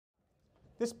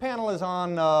This panel is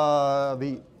on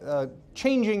the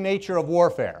changing nature of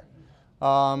warfare.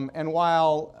 And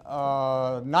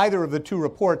while neither of the two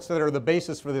reports that are the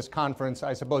basis for this conference,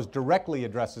 I suppose, directly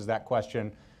addresses that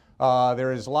question,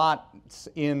 there is lots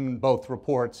in both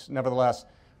reports, nevertheless,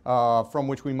 from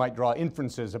which we might draw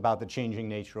inferences about the changing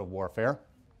nature of warfare.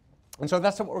 And so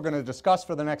that's what we're going to discuss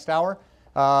for the next hour.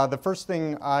 The first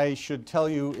thing I should tell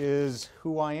you is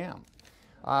who I am.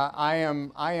 I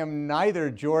am neither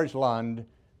George Lund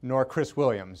nor Chris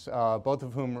Williams, both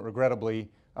of whom regrettably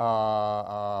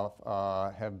have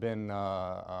been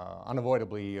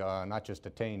unavoidably not just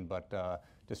detained but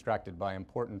distracted by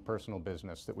important personal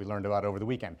business that we learned about over the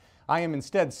weekend. I am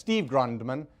instead Steve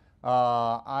Grundman.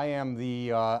 I am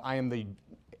the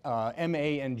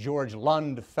M.A. and George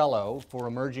Lund Fellow for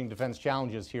Emerging Defense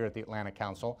Challenges here at the Atlantic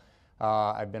Council.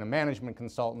 I've been a management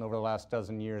consultant over the last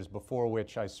dozen years, before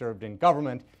which I served in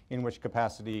government, in which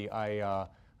capacity I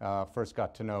first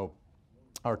got to know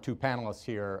our two panelists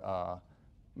here,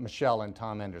 Michèle and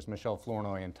Tom Enders, Michèle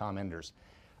Flournoy and Tom Enders.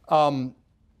 Let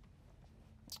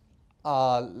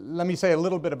me say a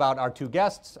little bit about our two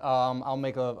guests. I'll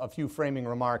make a few framing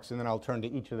remarks, and then I'll turn to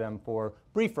each of them for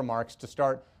brief remarks to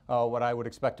start what I would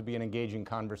expect to be an engaging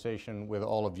conversation with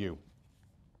all of you.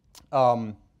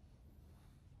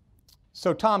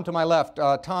 So Tom, to my left,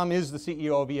 Tom is the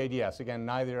CEO of EADS. Again,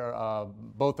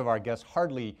 both of our guests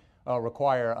hardly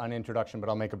require an introduction, but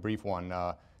I'll make a brief one.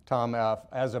 Tom,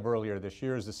 as of earlier this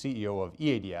year, is the CEO of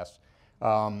EADS.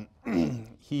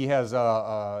 He has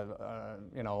a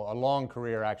long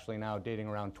career, actually now dating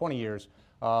around 20 years,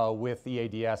 with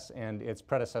EADS and its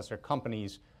predecessor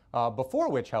companies, before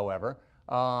which, however,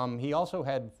 he also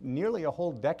had nearly a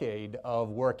whole decade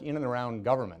of work in and around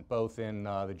government, both in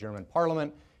the German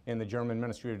Parliament, in the German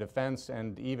Ministry of Defense,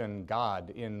 and even,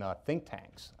 God, in think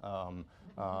tanks of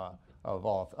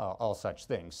all such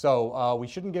things. So we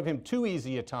shouldn't give him too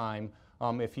easy a time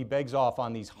if he begs off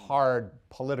on these hard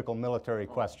political military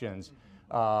questions,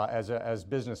 as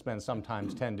businessmen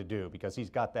sometimes tend to do, because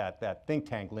he's got that think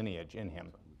tank lineage in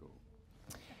him.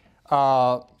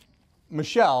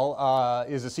 Michèle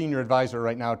is a senior advisor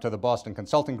right now to the Boston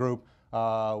Consulting Group.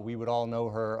 We would all know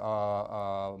her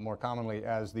more commonly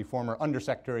as the former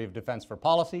Undersecretary of Defense for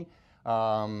Policy,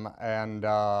 and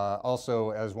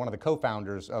also as one of the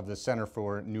co-founders of the Center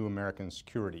for New American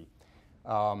Security.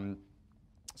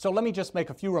 So let me just make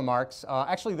a few remarks.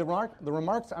 Actually, the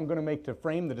remarks I'm going to make to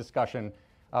frame the discussion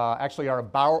actually are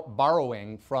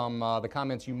borrowing from the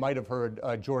comments you might have heard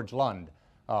George Lund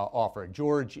offer.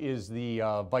 George is the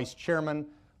vice chairman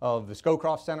of the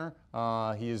Scowcroft Center.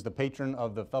 He is the patron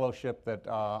of the fellowship that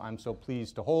I'm so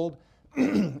pleased to hold.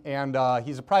 And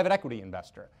he's a private equity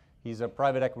investor. He's a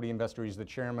private equity investor. He's the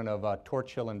chairman of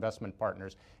Torch Hill Investment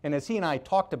Partners. And as he and I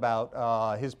talked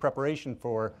about his preparation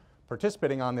for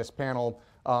participating on this panel,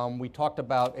 we talked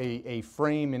about a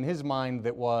frame in his mind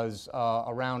that was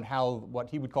around how what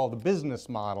he would call the business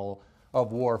model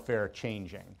of warfare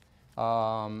changing.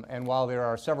 And while there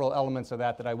are several elements of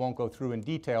that I won't go through in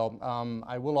detail,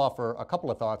 I will offer a couple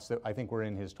of thoughts that I think were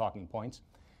in his talking points.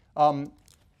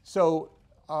 So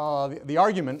the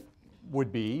argument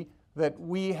would be that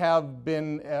we have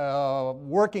been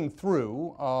working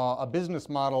through a business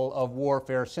model of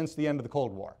warfare since the end of the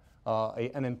Cold War.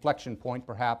 An inflection point,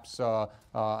 perhaps,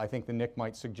 I think the Nick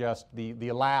might suggest,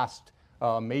 the last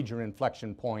major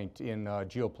inflection point in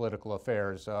geopolitical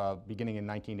affairs beginning in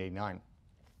 1989.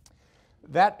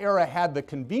 That era had the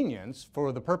convenience,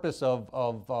 for the purpose of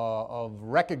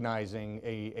recognizing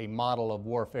a model of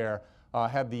warfare,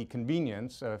 had the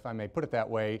convenience, if I may put it that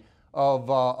way,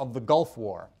 of the Gulf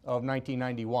War of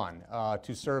 1991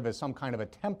 to serve as some kind of a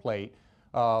template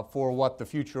for what the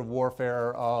future of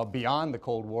warfare beyond the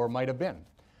Cold War might have been.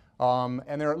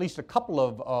 And there are at least a couple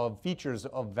of features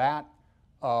of that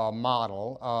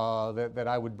model that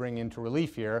I would bring into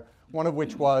relief here, one of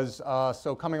which was,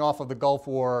 so coming off of the Gulf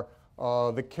War,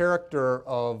 the character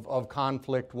of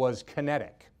conflict was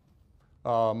kinetic,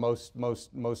 most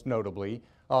notably.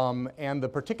 And the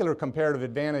particular comparative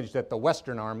advantage that the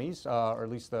Western armies, or at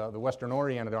least the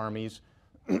Western-oriented armies,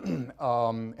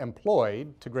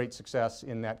 employed to great success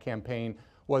in that campaign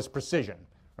was precision,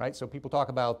 right? So people talk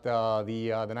about the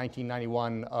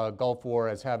 1991 Gulf War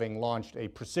as having launched a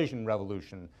precision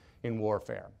revolution in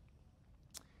warfare.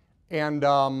 And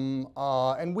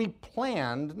we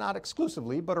planned, not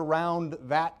exclusively, but around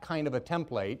that kind of a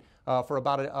template for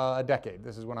about a decade.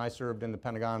 This is when I served in the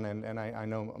Pentagon, and I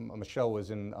know Michèle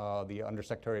was in the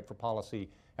Undersecretariat for Policy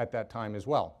at that time as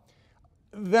well.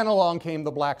 Then along came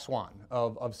the Black Swan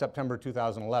of September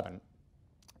 2011.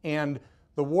 And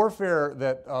the warfare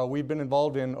that we've been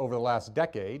involved in over the last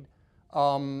decade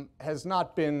has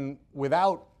not been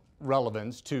without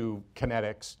relevance to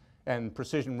kinetics and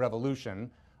precision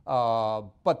revolution,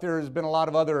 but there has been a lot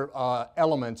of other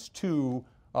elements to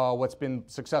what's been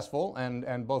successful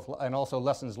and also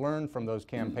lessons learned from those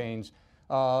campaigns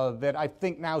that I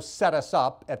think now set us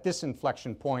up at this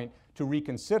inflection point to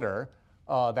reconsider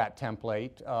that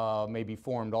template, maybe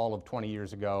formed all of 20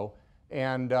 years ago,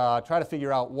 and try to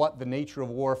figure out what the nature of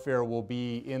warfare will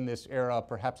be in this era.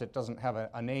 Perhaps it doesn't have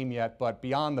a name yet, but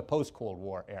beyond the post-Cold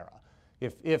War era.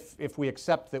 If we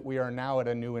accept that we are now at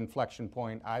a new inflection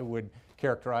point, I would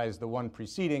characterize the one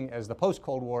preceding as the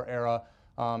post-Cold War era.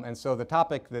 And so the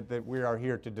topic that we are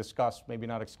here to discuss, maybe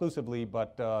not exclusively,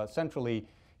 but centrally,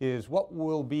 is what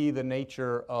will be the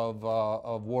nature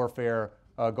of warfare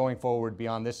going forward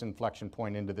beyond this inflection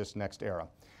point into this next era.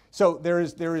 So there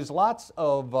is lots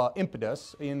of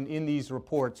impetus in these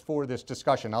reports for this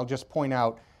discussion. I'll just point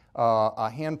out a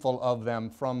handful of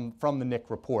them from the NIC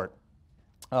report.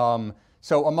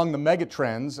 So among the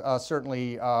megatrends,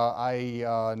 certainly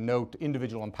I note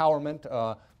individual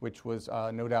empowerment, which was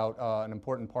no doubt an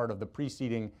important part of the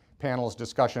preceding panel's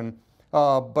discussion,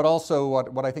 but also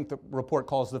what I think the report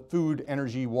calls the food,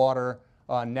 energy, water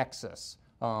nexus.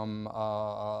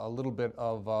 A little bit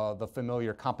of the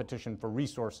familiar competition for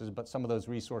resources, but some of those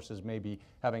resources may be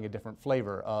having a different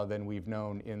flavor than we've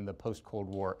known in the post-Cold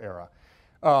War era.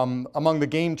 Among the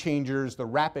game changers, the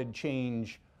rapid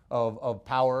change of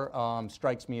power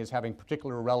strikes me as having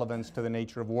particular relevance to the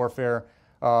nature of warfare,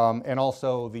 and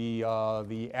also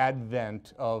the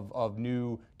advent of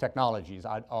new technologies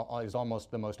is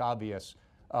almost the most obvious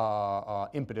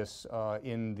impetus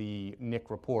in the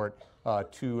NIC report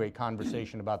to a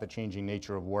conversation about the changing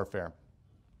nature of warfare.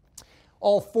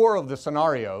 All four of the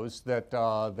scenarios that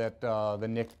the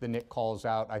NIC calls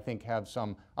out, I think, have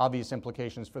some obvious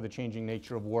implications for the changing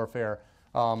nature of warfare.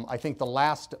 I think the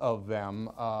last of them,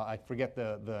 I forget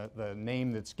the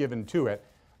name that's given to it,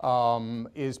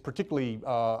 is particularly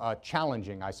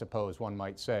challenging, I suppose one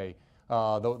might say.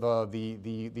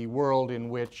 The world in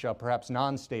which perhaps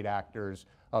non-state actors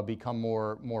become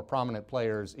more prominent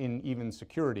players in even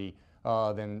security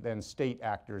than state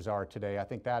actors are today. I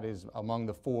think that is among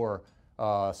the four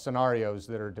scenarios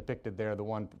that are depicted there, the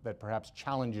one that perhaps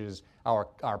challenges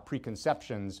our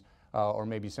preconceptions or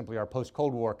maybe simply our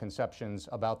post-Cold War conceptions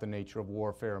about the nature of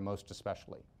warfare most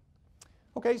especially.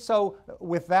 Okay, so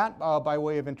with that, by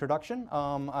way of introduction,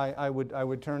 I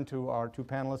would turn to our two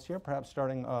panelists here, perhaps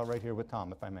starting right here with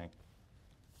Tom, if I may.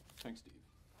 Thanks, Steve.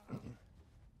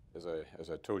 As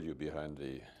I told you behind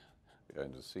the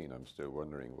scene, I'm still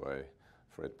wondering why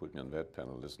Fred put me on that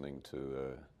panel listening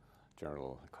to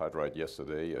General Cartwright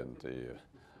yesterday and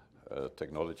the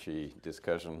technology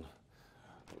discussion.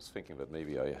 I was thinking that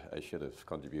maybe I should have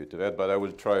contributed to that, but I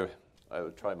will try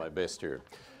my best here.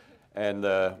 And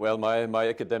well, my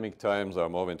academic times are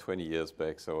more than 20 years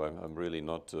back, so I'm really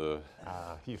not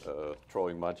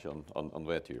drawing much on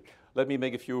that here. Let me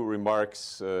make a few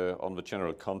remarks on the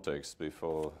general context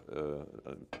before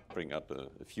I bring up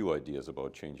a few ideas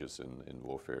about changes in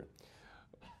warfare.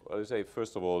 I would say,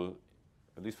 first of all,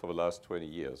 at least for the last 20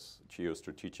 years,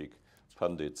 geostrategic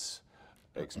pundits,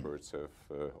 experts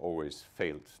have always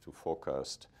failed to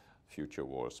forecast future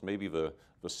wars. Maybe the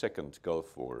second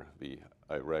Gulf War, the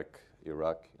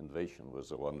Iraq invasion, was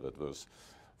the one that was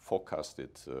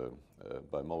forecasted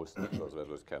by most because that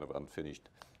was kind of unfinished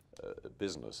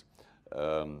business.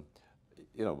 You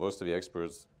know, most of the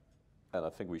experts, and I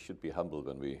think we should be humble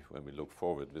when we look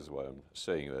forward. This is why I'm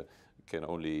saying that we can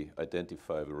only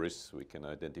identify the risks. We can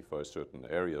identify certain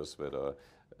areas that are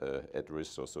at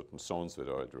risk or certain zones that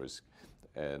are at risk.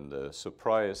 And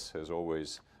surprise has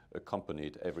always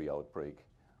accompanied every outbreak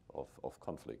of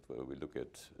conflict. Where we look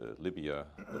at Libya,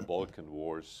 the Balkan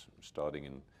Wars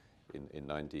starting in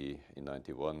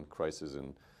 91, crisis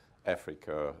in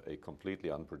Africa, a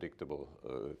completely unpredictable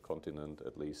continent,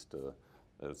 at least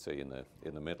let's say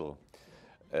in the middle,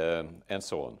 and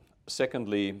so on.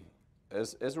 Secondly,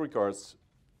 as regards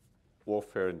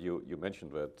warfare, and you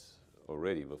mentioned that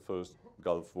already, the first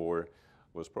Gulf War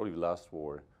was probably the last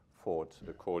war fought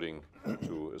according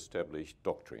to established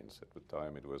doctrines. At the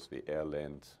time, it was the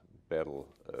air-land battle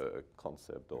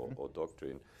concept or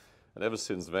doctrine. And ever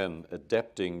since then,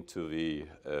 adapting to the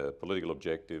political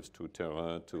objectives, to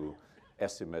terrain, to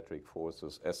asymmetric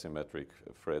forces, asymmetric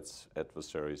threats,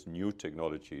 adversaries, new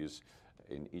technologies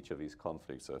in each of these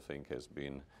conflicts, I think, has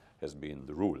been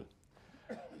the rule.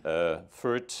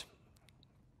 Third,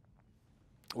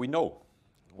 we know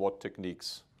what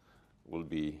techniques will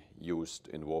be used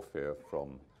in warfare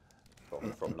from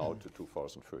now to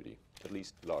 2030, at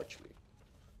least largely.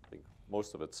 I think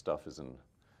most of that stuff is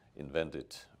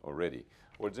invented already.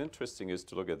 What's interesting is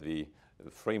to look at the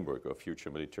framework of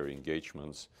future military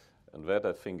engagements, and that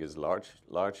I think is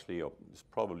largely, or is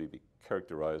probably be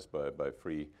characterized by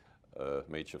three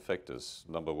major factors.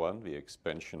 Number one, the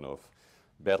expansion of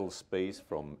battle space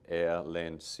from air,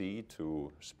 land, sea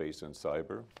to space and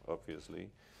cyber, obviously.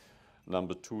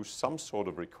 Number two, some sort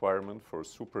of requirement for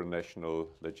supranational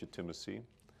legitimacy.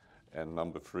 And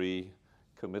number three,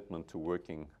 commitment to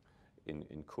working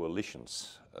in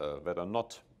coalitions that are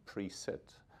not preset,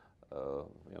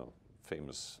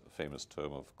 famous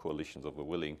term of coalitions of the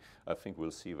willing. I think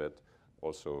we'll see that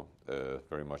also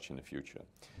very much in the future.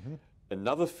 Mm-hmm.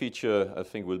 Another feature, I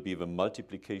think, will be the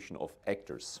multiplication of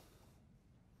actors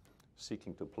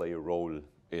seeking to play a role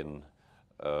in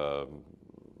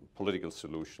political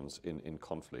solutions in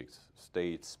conflict,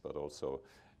 states, but also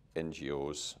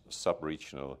NGOs,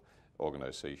 sub-regional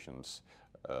organizations,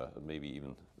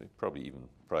 probably even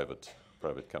private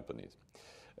companies.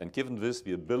 And given this,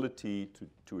 the ability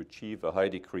to achieve a high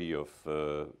degree of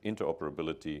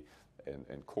interoperability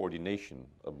and coordination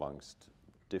amongst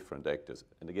different actors,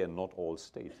 and again, not all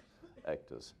state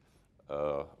actors,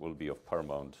 will be of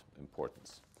paramount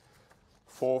importance.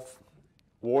 Fourth,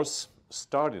 wars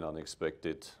start in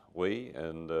unexpected way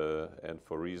and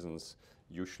for reasons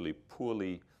usually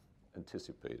poorly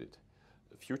anticipated.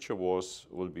 Future wars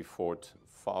will be fought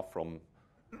far from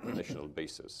national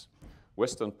bases.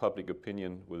 Western public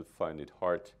opinion will find it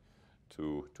hard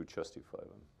to justify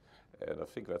them. And I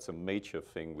think that's a major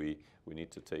thing we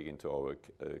need to take into our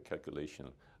calculation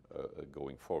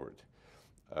going forward.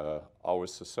 Our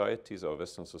societies, our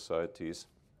Western societies,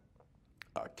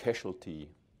 are casualty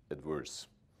adverse.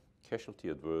 Casualty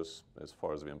adverse as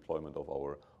far as the employment of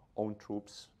our own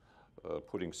troops,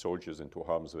 putting soldiers into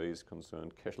harm's way is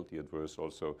concerned. Casualty adverse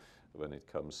also when it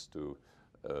comes to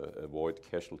avoid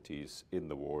casualties in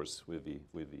the wars with the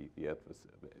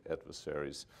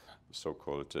adversaries,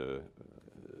 so-called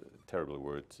terrible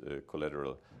word,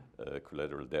 collateral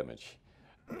damage.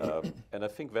 And I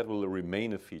think that will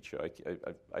remain a feature.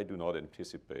 I do not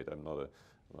anticipate, I'm not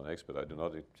an expert, I do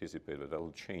not anticipate that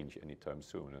will change anytime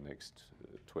soon in the next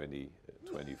 20,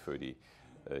 30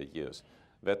 years.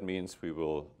 That means we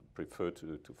will prefer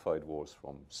to fight wars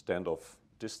from standoff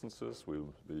distances.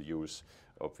 We'll use,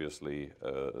 obviously,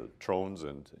 drones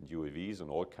and UAVs and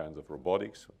all kinds of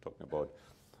robotics. We're talking about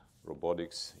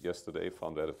robotics yesterday,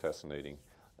 found that a fascinating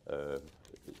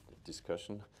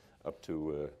discussion. Up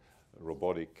to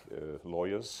robotic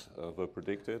lawyers were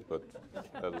predicted, but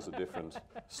that is a different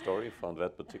story. Found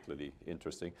that particularly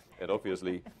interesting. And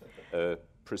obviously,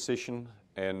 precision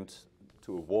and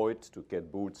to avoid to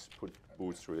get put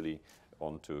boots really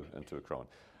onto the ground.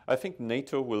 I think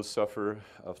NATO will suffer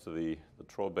after the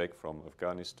drawback from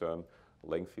Afghanistan, a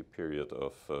lengthy period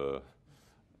of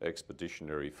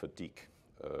expeditionary fatigue,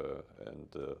 and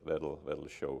that'll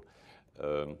show.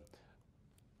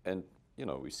 And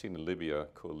we've seen in Libya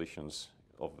coalitions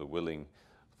of the willing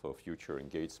for future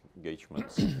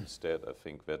engagements. Instead, I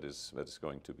think that is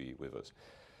going to be with us.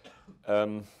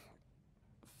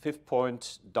 Fifth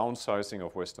point, downsizing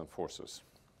of Western forces.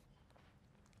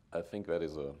 I think that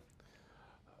is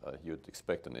you'd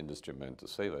expect an industry man to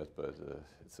say that, but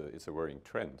it's a worrying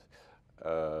trend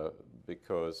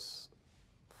because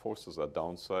forces are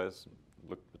downsized.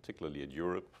 Look particularly at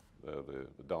Europe. The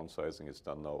downsizing is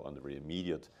done now under the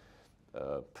immediate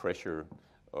pressure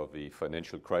of the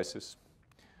financial crisis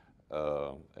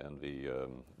and the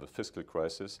fiscal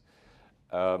crisis.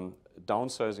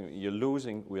 Downsizing,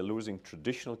 we're losing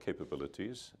traditional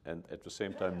capabilities, and at the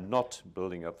same time not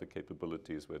building up the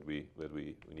capabilities that we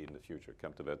need in the future.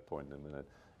 Come to that point in a minute.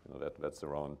 That's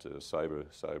around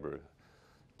cyber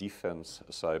defense,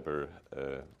 cyber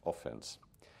offense.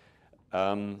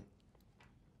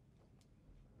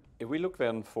 If we look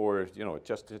then for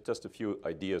just a few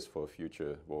ideas for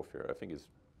future warfare, I think it's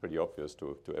pretty obvious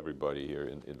to everybody here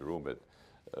in the room that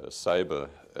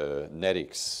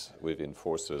cybernetics within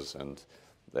forces and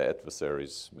the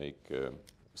adversaries make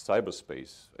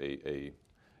cyberspace a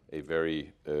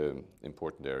very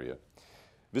important area.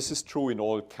 This is true in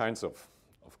all kinds of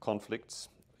conflicts,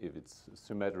 if it's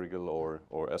symmetrical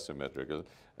or asymmetrical.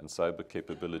 And cyber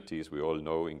capabilities, we all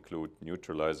know, include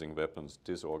neutralizing weapons,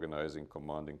 disorganizing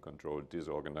command and control,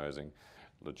 disorganizing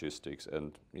logistics,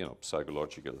 and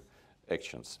psychological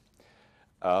actions.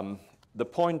 The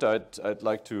point I'd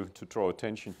like to draw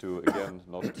attention to, again,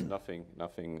 nothing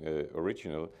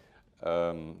original,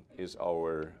 is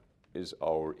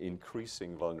our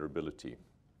increasing vulnerability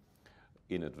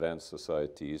in advanced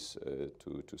societies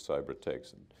to cyber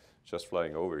attacks. And just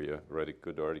flying over here, read a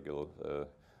good article,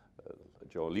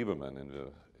 Joe Lieberman in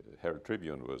the Herald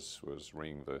Tribune was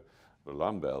ringing the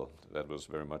alarm bell. That was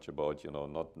very much about, you know,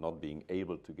 not being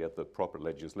able to get the proper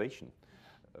legislation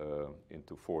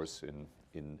into force in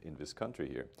this country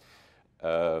here.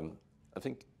 I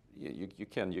think you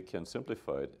can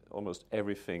simplify it. Almost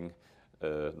everything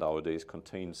nowadays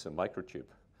contains a microchip.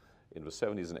 In the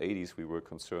 70s and 80s, we were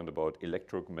concerned about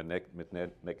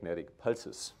electromagnetic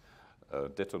pulses,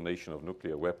 detonation of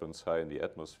nuclear weapons high in the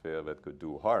atmosphere that could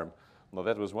do harm. Now,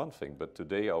 that was one thing, but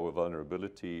today our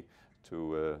vulnerability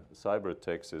to cyber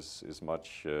attacks is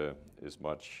much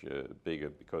bigger,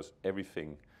 because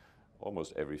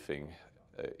almost everything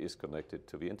is connected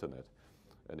to the internet.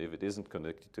 And if it isn't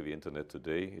connected to the internet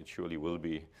today, it surely will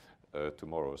be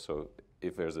tomorrow. So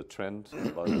if there's a trend,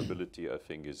 vulnerability, I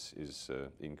think, is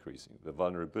increasing. The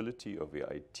vulnerability of the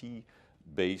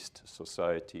IT-based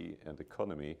society and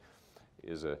economy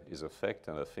is a fact,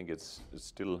 and I think it's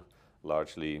still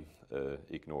largely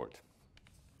ignored.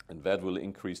 And that will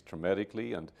increase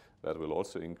dramatically, and that will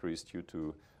also increase due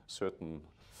to certain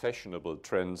fashionable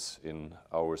trends in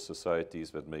our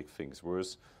societies that make things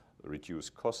worse, reduce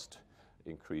cost,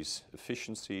 increase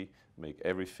efficiency, make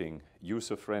everything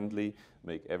user-friendly,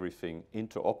 make everything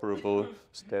interoperable,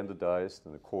 standardized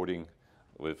and according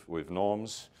with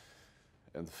norms.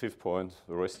 And the fifth point,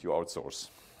 the rest you outsource.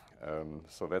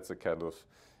 So that's the kind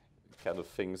of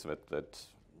things that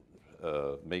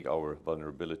make our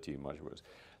vulnerability much worse.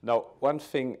 Now, one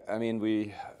thing, I mean,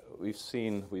 we've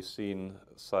seen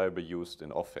cyber used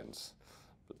in offense,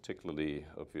 particularly,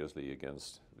 obviously,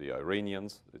 against the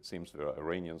Iranians. It seems the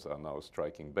Iranians are now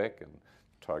striking back and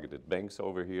targeted banks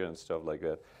over here and stuff like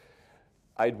that.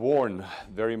 I'd warn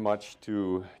very much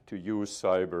to use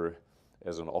cyber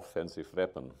as an offensive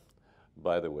weapon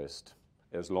by the West,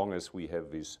 as long as we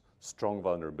have these strong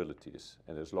vulnerabilities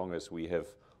and as long as we have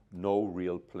no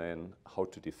real plan how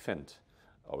to defend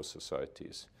our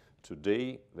societies.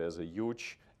 Today, there's a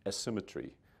huge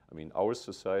asymmetry. I mean, our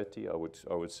society, I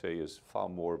would say, is far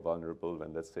more vulnerable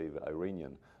than, let's say, the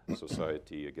Iranian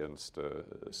society against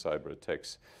cyber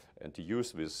attacks. And to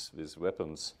use these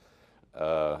weapons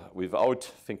without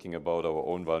thinking about our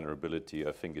own vulnerability,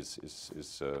 I think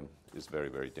is very,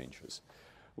 very dangerous.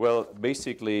 Well,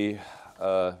 basically,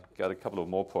 got a couple of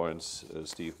more points,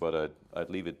 Steve, but I'd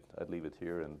leave it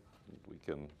here, and we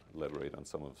can elaborate on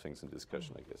some of the things in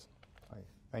discussion, I guess.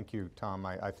 Thank you, Tom.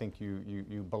 I think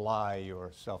you belie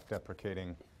your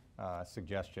self-deprecating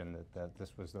suggestion that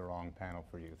this was the wrong panel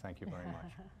for you. Thank you very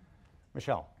much.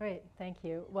 Michèle. Great, thank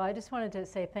you. Well, I just wanted to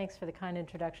say thanks for the kind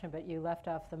introduction, but you left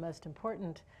off the most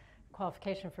important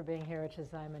qualification for being here, which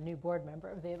is I'm a new board member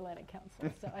of the Atlantic Council.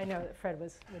 So I know that Fred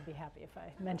would be happy if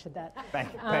I mentioned that.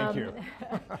 Thank you.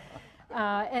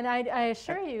 And I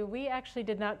assure you, we actually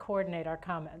did not coordinate our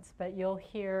comments, but you'll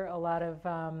hear a lot of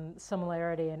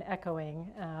similarity and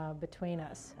echoing between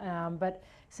us. But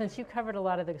since you covered a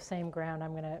lot of the same ground,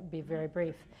 I'm going to be very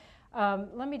brief.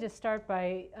 Let me just start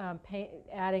by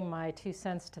adding my 2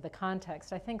 cents to the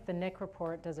context. I think the NIC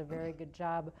report does a very good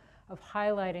job of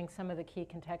highlighting some of the key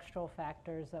contextual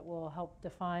factors that will help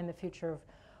define the future of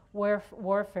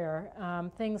warfare.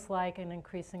 Things like an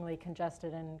increasingly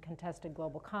congested and contested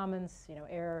global commons,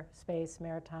 air, space,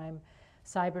 maritime,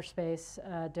 cyberspace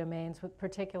domains, with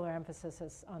particular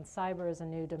emphasis on cyber as a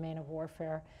new domain of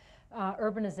warfare.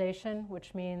 Urbanization,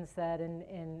 which means that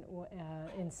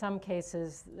in some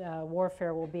cases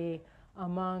warfare will be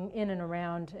in and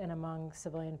around and among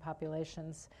civilian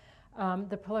populations.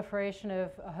 The proliferation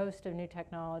of a host of new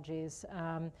technologies,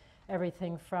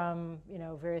 everything from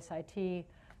various IT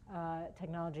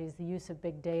technologies, the use of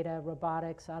big data,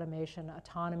 robotics, automation,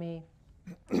 autonomy,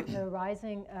 the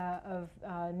rising of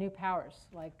new powers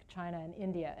like China and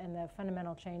India, and the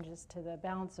fundamental changes to the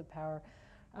balance of power,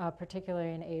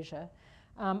 particularly in Asia,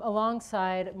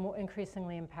 alongside more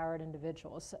increasingly empowered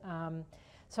individuals.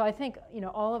 So I think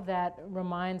all of that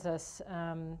reminds us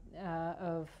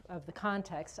of the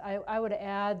context. I would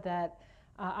add that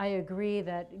I agree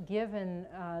that given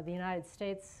the United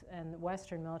States and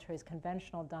Western military's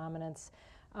conventional dominance,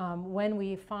 when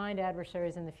we find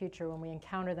adversaries in the future, when we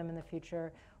encounter them in the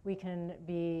future, we can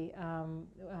be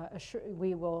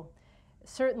we will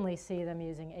certainly see them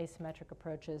using asymmetric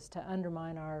approaches to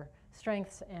undermine our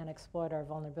strengths and exploit our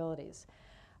vulnerabilities.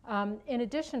 In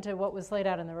addition to what was laid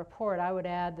out in the report, I would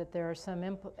add that there are some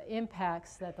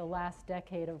impacts that the last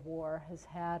decade of war has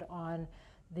had on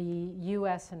the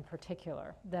U.S. in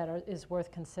particular that is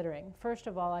worth considering. First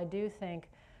of all, I do think,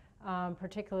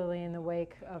 particularly in the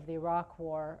wake of the Iraq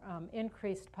War,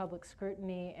 increased public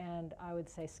scrutiny and I would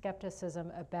say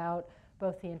skepticism about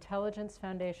both the intelligence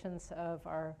foundations of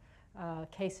our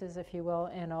cases, if you will,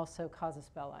 and also casus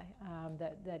belli.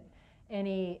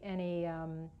 any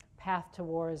path to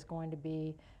war is going to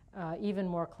be even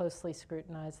more closely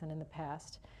scrutinized than in the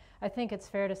past. I think it's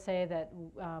fair to say that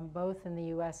both in the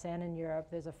US and in Europe,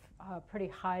 there's a pretty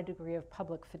high degree of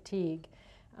public fatigue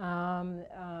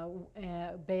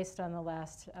based on the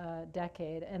last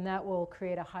decade, and that will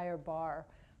create a higher bar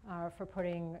for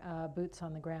putting boots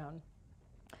on the ground.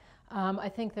 I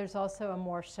think there's also a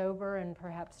more sober and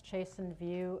perhaps chastened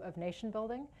view of nation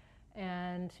building,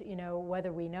 and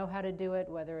whether we know how to do it,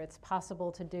 whether it's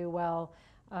possible to do well,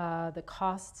 the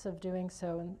costs of doing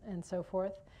so, and so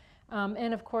forth.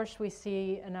 And of course, we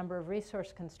see a number of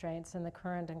resource constraints in the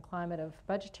current climate of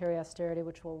budgetary austerity,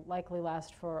 which will likely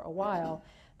last for a while,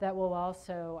 that will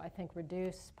also, I think,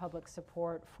 reduce public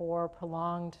support for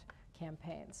prolonged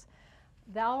campaigns.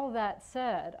 All that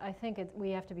said, I think we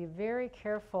have to be very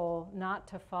careful not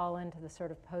to fall into the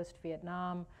sort of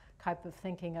post-Vietnam type of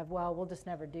thinking of, well, we'll just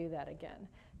never do that again.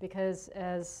 Because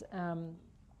as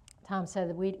Tom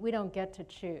said, we don't get to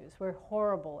choose. We're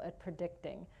horrible at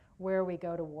predicting where we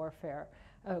go to warfare,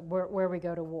 where we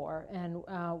go to war, and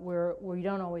we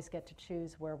don't always get to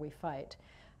choose where we fight.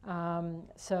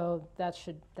 So that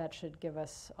should give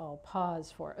us all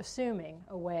pause for assuming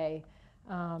away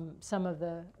some of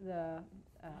the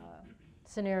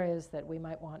scenarios that we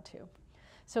might want to.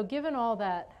 So given all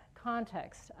that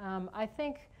context, I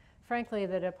think, frankly,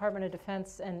 the Department of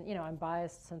Defense, and I'm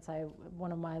biased since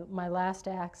one of my last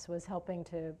acts was helping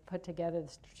to put together the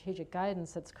strategic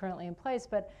guidance that's currently in place,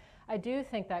 but I do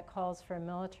think that calls for a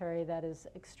military that is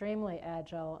extremely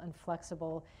agile and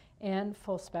flexible and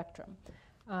full spectrum.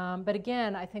 But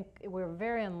again, I think we're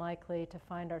very unlikely to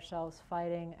find ourselves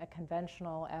fighting a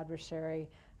conventional adversary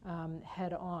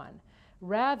head on.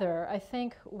 Rather, I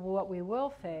think what we will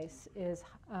face is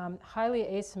highly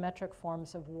asymmetric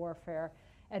forms of warfare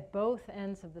at both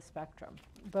ends of the spectrum,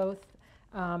 both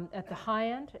at the high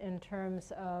end in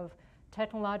terms of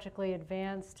technologically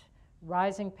advanced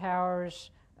rising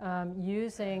powers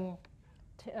using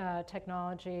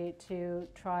technology to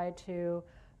try to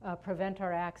prevent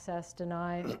our access,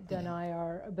 deny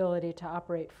our ability to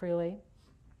operate freely.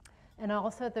 And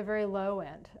also at the very low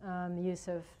end, the use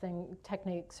of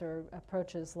techniques or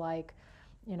approaches like,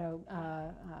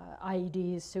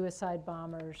 IEDs, suicide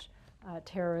bombers,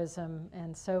 terrorism,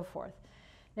 and so forth.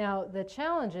 Now, the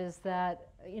challenge is that,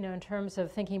 in terms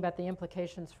of thinking about the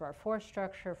implications for our force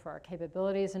structure, for our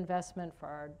capabilities investment,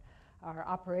 for our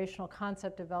operational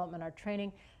concept development, our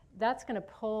training, that's going to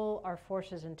pull our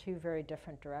forces in two very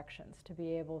different directions to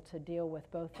be able to deal with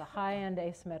both the high-end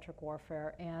asymmetric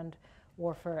warfare and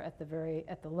warfare at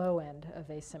the low end of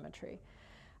asymmetry.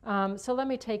 So let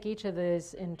me take each of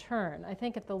these in turn. I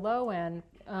think at the low end,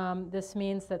 this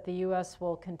means that the U.S.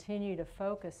 will continue to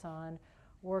focus on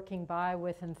working by,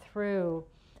 with, and through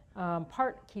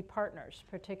key partners,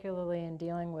 particularly in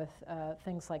dealing with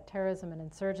things like terrorism and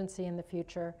insurgency in the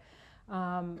future.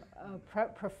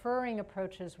 Preferring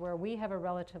approaches where we have a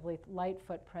relatively light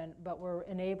footprint, but we're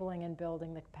enabling and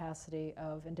building the capacity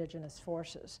of indigenous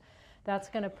forces. That's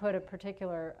going to put a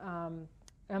particular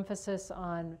emphasis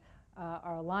on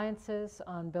our alliances,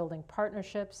 on building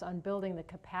partnerships, on building the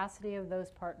capacity of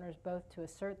those partners both to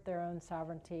assert their own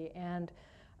sovereignty and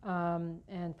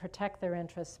protect their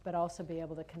interests, but also be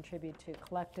able to contribute to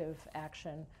collective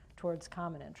action towards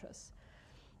common interests.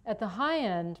 At the high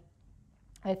end,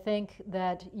 I think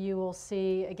that you will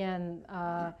see, again,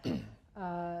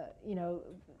 high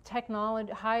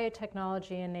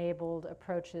technology-enabled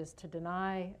approaches to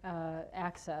deny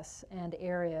access and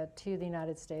area to the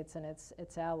United States and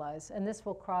its allies. And this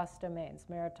will cross domains,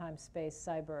 maritime, space,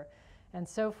 cyber, and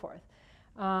so forth.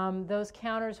 Those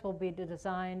counters will be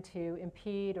designed to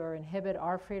impede or inhibit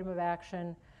our freedom of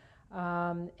action.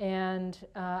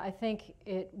 I think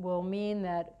it will mean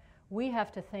that we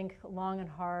have to think long and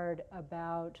hard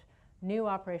about new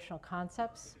operational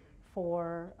concepts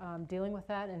for dealing with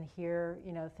that. And here,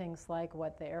 things like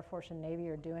what the Air Force and Navy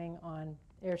are doing on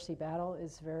air-sea battle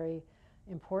is very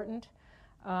important.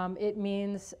 It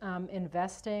means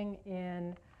investing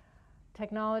in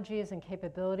technologies and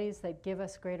capabilities that give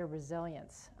us greater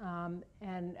resilience.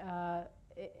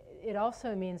 It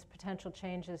also means potential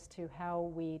changes to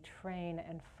how we train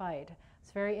and fight. I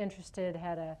was very interested,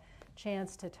 had a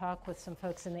chance to talk with some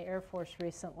folks in the Air Force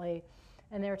recently,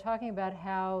 and they were talking about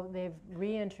how they've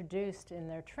reintroduced in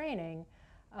their training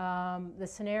the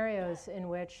scenarios in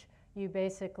which you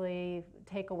basically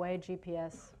take away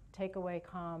GPS, take away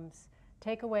comms,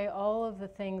 take away all of the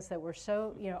things that were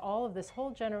so, all of this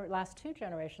whole last two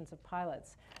generations of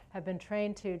pilots have been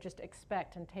trained to just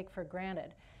expect and take for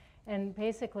granted. And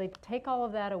basically take all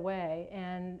of that away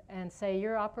and say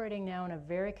you're operating now in a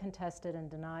very contested and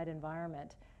denied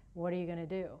environment. what are you going to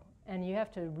do? And you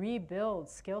have to rebuild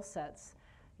skill sets.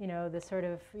 You know, the sort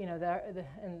of, you know,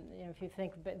 and you know, if you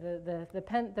think the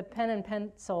pen and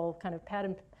pencil kind of pad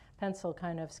and pencil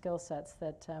kind of skill sets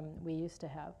that we used to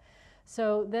have.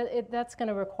 So that's going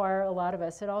to require a lot of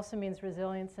us. It also means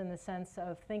resilience in the sense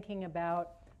of thinking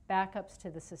about backups to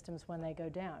the systems when they go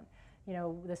down. You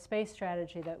know, the space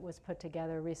strategy that was put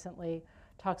together recently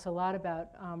talks a lot about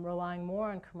relying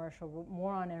more on commercial,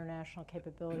 more on international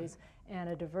capabilities, and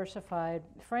a diversified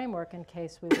framework in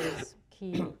case we lose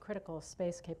key critical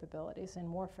space capabilities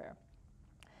in warfare.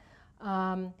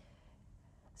 One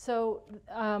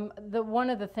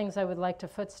of the things I would like to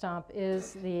foot stomp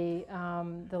is the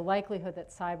likelihood that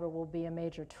cyber will be a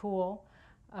major tool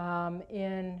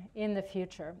in the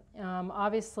future.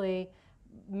 Obviously,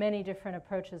 many different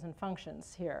approaches and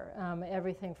functions here.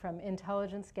 Everything from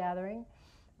intelligence gathering,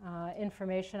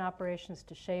 information operations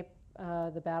to shape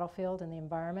the battlefield and the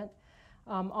environment,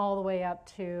 all the way up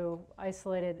to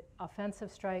isolated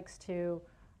offensive strikes to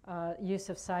use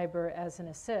of cyber as an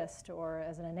assist or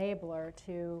as an enabler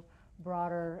to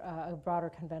a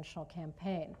broader conventional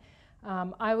campaign.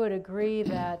 I would agree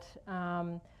that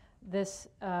this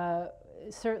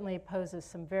certainly poses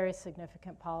some very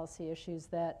significant policy issues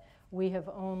that we have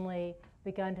only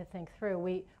begun to think through.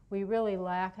 We really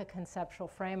lack a conceptual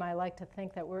frame. I like to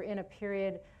think that we're in a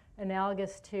period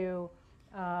analogous to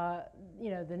you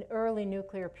know, the early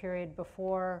nuclear period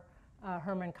before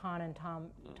Herman Kahn and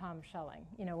Tom Schelling,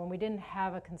 you know, when we didn't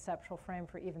have a conceptual frame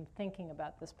for even thinking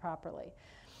about this properly.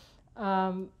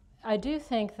 I do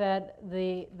think that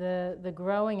the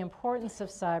growing importance of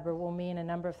cyber will mean a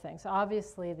number of things.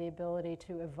 Obviously, the ability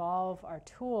to evolve our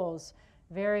tools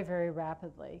very, very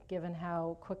rapidly, given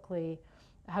how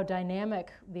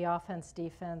dynamic the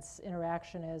offense-defense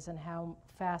interaction is and how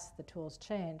fast the tools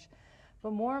change.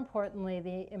 But more importantly,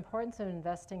 the importance of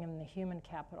investing in the human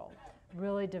capital,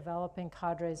 really developing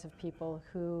cadres of people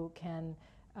who can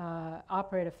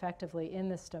operate effectively in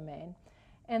this domain.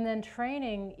 And then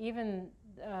training, even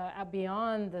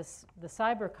beyond the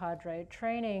cyber cadre,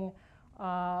 training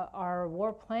our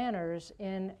war planners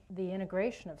in the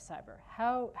integration of cyber.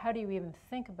 How do you even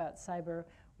think about cyber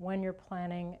when you're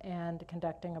planning and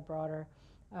conducting a broader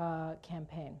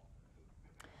campaign?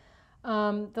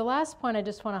 The last point I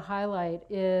just want to highlight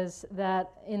is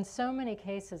that in so many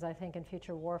cases, I think in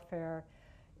future warfare,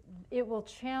 it will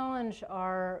challenge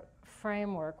our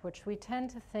framework, which we tend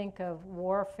to think of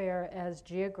warfare as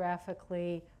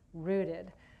geographically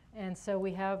rooted. And so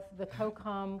we have the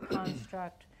COCOM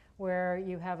construct where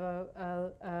you have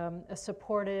a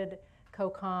supported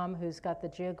COCOM who's got the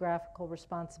geographical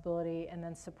responsibility and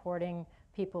then supporting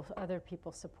people, other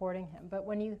people supporting him. But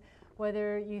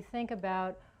whether you think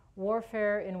about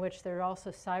warfare in which there are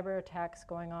also cyber attacks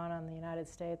going on the United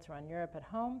States or on Europe at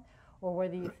home, or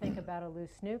whether you think about a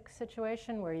loose nuke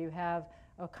situation where you have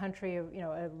a country, you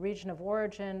know, a region of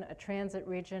origin, a transit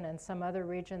region, and some other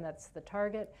region that's the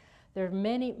target. There are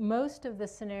most of the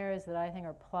scenarios that I think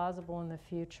are plausible in the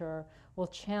future will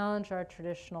challenge our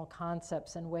traditional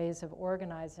concepts and ways of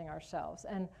organizing ourselves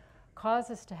and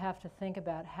cause us to have to think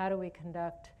about how do we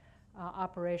conduct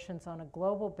operations on a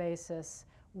global basis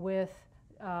with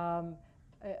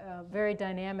very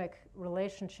dynamic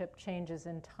relationship changes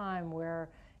in time where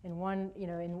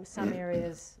in some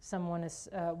areas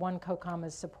one COCOM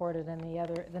is supported and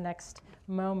the next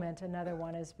moment another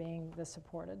one is being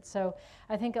supported. So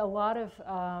I think a lot of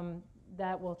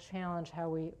that will challenge how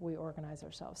we organize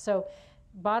ourselves. So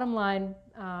bottom line,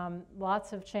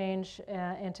 lots of change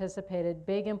anticipated,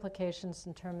 big implications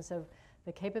in terms of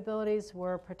the capabilities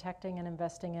we're protecting and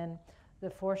investing in, the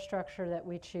force structure that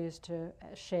we choose to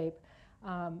shape,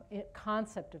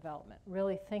 concept development,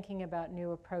 really thinking about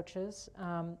new approaches,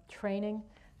 training,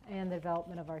 and the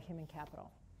development of our human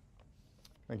capital.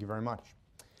 Thank you very much.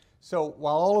 So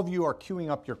while all of you are queuing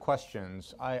up your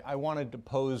questions, I wanted to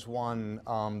pose one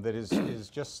that is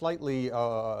just slightly,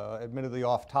 admittedly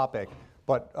off topic,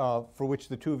 but for which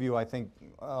the two of you, I think,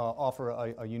 offer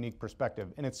a unique perspective.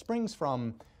 And it springs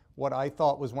from what I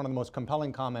thought was one of the most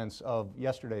compelling comments of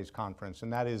yesterday's conference,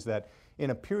 and that is that in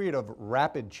a period of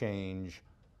rapid change,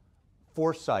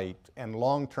 foresight and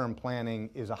long-term planning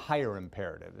is a higher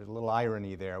imperative. There's a little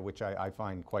irony there, which I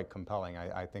find quite compelling.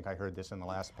 I think I heard this in the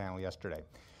last panel yesterday.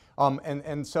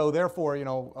 And so therefore, you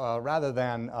know, rather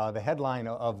than the headline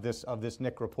of this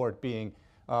NIC report being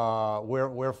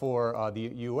wherefore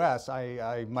the U.S.,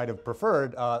 I might have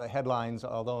preferred headlines,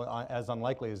 although as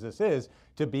unlikely as this is,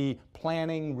 to be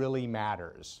planning really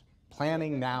matters.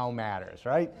 Planning now matters,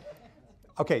 right?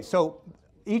 Okay, so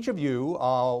Each of you,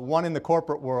 one in the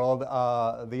corporate world,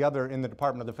 the other in the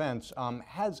Department of Defense,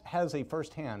 has a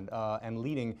firsthand and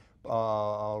leading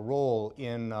role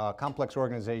in complex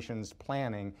organizations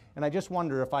planning. And I just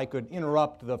wonder if I could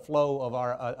interrupt the flow of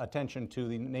our attention to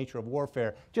the nature of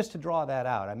warfare just to draw that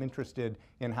out. I'm interested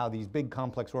in how these big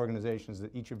complex organizations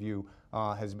that each of you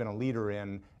has been a leader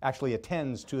in actually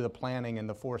attends to the planning and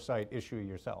the foresight issue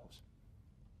yourselves.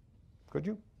 Could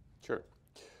you? Sure.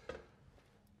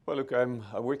 Well, look, I'm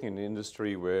working in an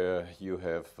industry where you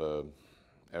have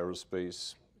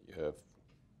aerospace, you have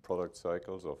product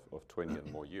cycles of 20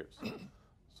 and more years.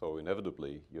 So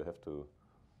inevitably, you have to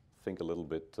think a little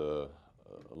bit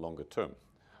longer term,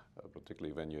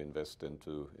 particularly when you invest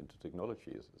into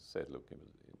technology. As I said, look,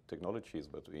 technologies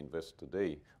that we invest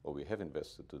today, or we have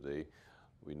invested today,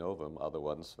 we know them are the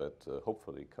ones that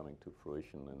hopefully coming to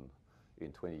fruition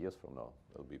in 20 years from now.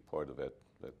 They'll be part of that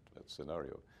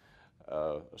scenario.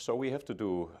 So we have to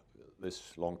do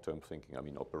this long-term thinking. I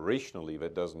mean, operationally,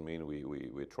 that doesn't mean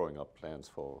we're throwing up plans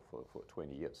for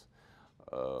 20 years.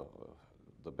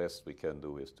 The best we can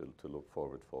do is to look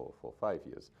forward for 5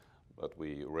 years. But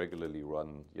we regularly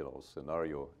run,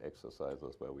 scenario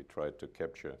exercises where we try to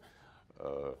capture,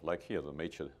 like here, the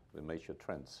major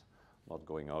trends, not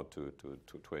going out to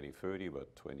 2030,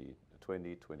 but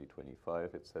 2020,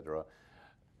 2025, etc.,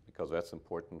 because that's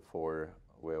important for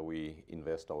where we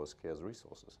invest our scarce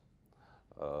resources.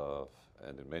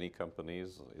 And in many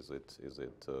companies,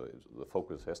 the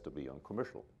focus has to be on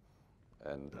commercial,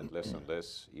 and less and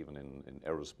less, even in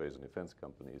aerospace and defense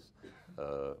companies,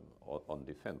 on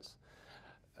defense.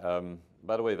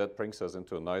 By the way, that brings us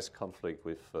into a nice conflict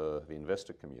with the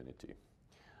investor community.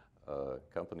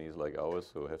 Companies like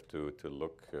ours who have to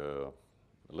look a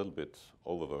little bit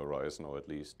over the horizon, or at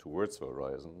least towards the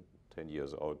horizon, 10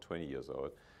 years out, 20 years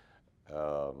out,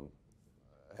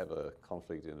 have a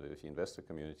conflict in the investor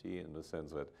community in the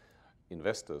sense that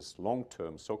investors,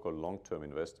 long-term, so-called long-term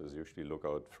investors, usually look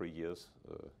out 3 years,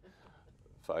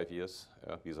 5 years.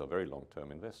 These are very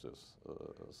long-term investors.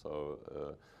 So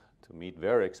to meet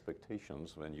their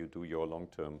expectations when you do your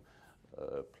long-term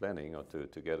planning, or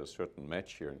to get a certain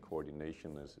match here in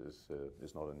coordination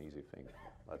is not an easy thing,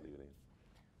 I believe.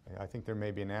 I think there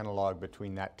may be an analog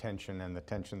between that tension and the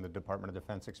tension the Department of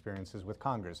Defense experiences with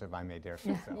Congress, if I may dare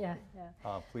say so. Yeah.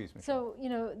 Please, Michèle. So,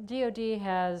 DoD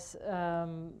has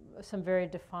some very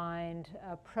defined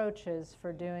approaches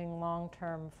for doing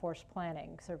long-term force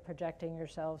planning. So projecting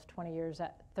yourselves 20 years,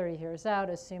 30 years out,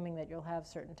 assuming that you'll have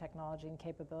certain technology and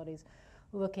capabilities,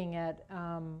 looking at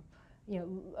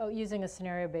using a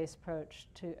scenario-based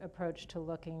approach to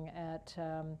looking at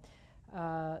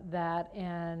that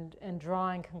and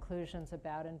drawing conclusions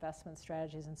about investment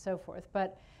strategies and so forth.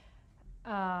 But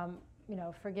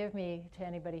forgive me to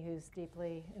anybody who's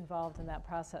deeply involved in that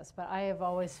process, but I have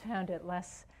always found it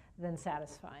less than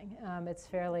satisfying. It's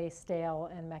fairly stale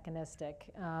and mechanistic,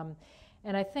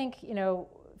 and I think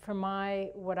from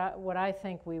what I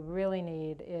think we really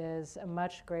need is a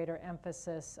much greater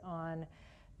emphasis on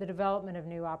the development of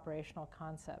new operational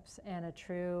concepts and a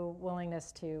true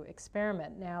willingness to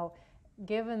experiment. Now,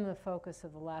 given the focus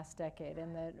of the last decade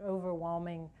and the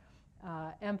overwhelming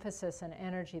emphasis and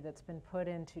energy that's been put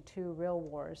into 2 real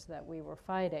wars that we were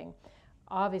fighting,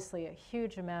 obviously a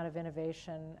huge amount of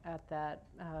innovation at that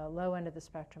low end of the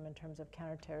spectrum in terms of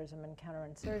counterterrorism and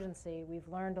counterinsurgency. We've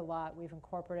learned a lot, we've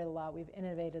incorporated a lot, we've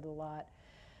innovated a lot.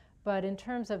 But in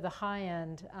terms of the high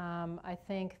end, I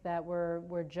think that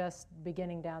we're just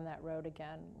beginning down that road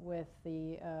again with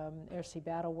the air-sea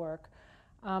battle work.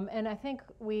 And I think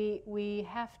we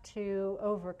have to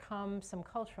overcome some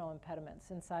cultural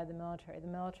impediments inside the military. The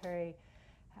military,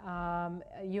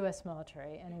 U.S.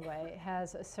 military anyway,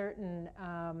 has a certain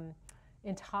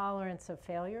intolerance of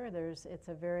failure. There's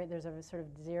a sort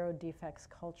of zero defects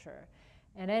culture.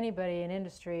 And anybody in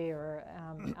industry or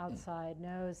outside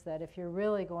knows that if you're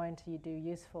really going to do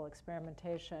useful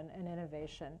experimentation and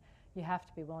innovation, you have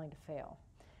to be willing to fail.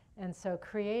 And so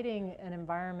creating an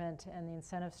environment and the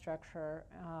incentive structure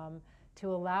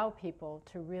to allow people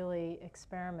to really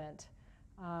experiment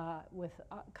with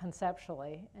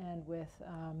conceptually and with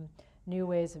new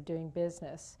ways of doing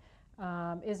business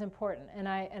is important.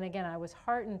 And again, I was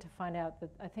heartened to find out that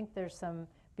I think there's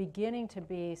beginning to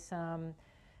be some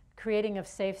creating of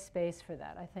safe space for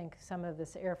that. I think some of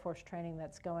this Air Force training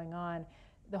that's going on,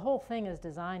 the whole thing is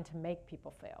designed to make people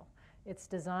fail. It's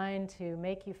designed to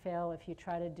make you fail if you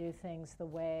try to do things the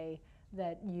way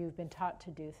that you've been taught to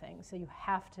do things. So you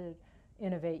have to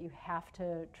innovate, you have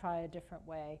to try a different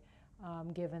way.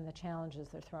 given the challenges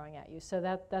they're throwing at you. So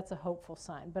that's a hopeful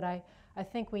sign. But I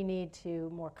think we need to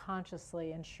more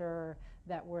consciously ensure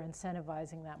that we're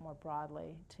incentivizing that more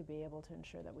broadly to be able to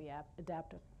ensure that we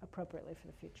adapt appropriately for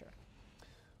the future.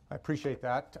 I appreciate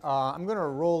that. I'm going to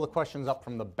roll the questions up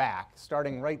from the back,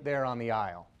 starting right there on the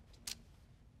aisle.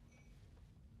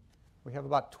 We have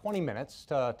about 20 minutes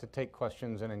to take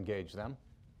questions and engage them.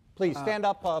 Please stand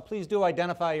up. Please do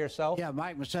identify yourself. Yeah,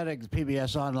 Mike Michèle, the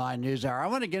PBS Online News Hour. I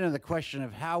want to get into the question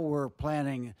of how we're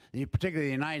planning, particularly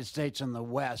the United States and the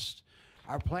West,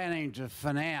 are planning to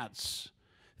finance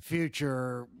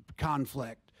future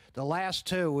conflict. The last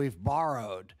two we've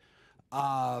borrowed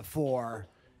for.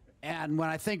 And when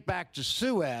I think back to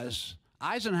Suez,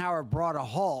 Eisenhower brought a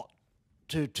halt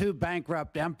to two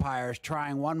bankrupt empires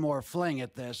trying one more fling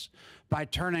at this by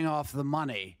turning off the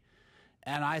money.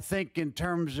 And I think in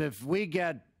terms if we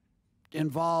get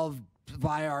involved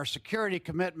by our security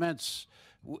commitments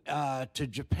to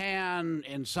Japan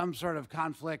in some sort of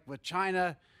conflict with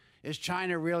China, is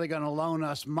China really going to loan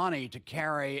us money to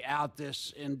carry out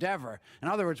this endeavor? In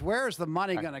other words, where is the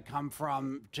money going to come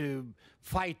from to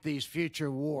fight these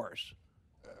future wars?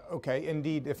 Okay,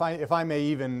 indeed. If I may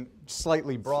even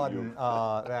slightly broaden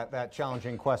that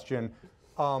challenging question,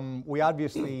 we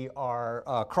obviously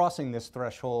are crossing this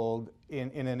threshold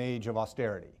in an age of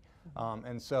austerity.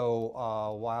 And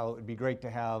so while it would be great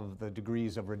to have the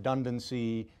degrees of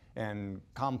redundancy and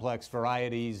complex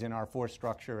varieties in our force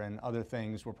structure and other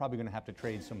things, we're probably going to have to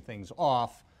trade some things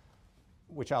off,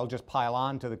 which I'll just pile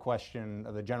on to the question,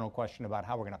 the general question about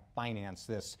how we're going to finance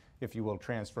this, if you will,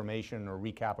 transformation or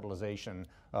recapitalization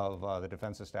of the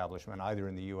defense establishment, either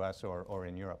in the U.S. or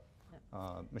in Europe.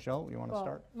 Michèle, you want to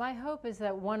start? My hope is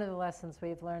that one of the lessons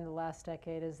we've learned the last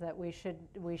decade is that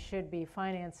we should be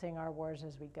financing our wars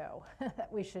as we go. That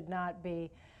we should not be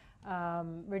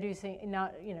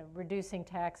reducing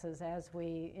taxes as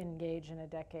we engage in a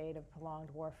decade of prolonged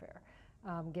warfare,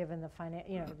 given the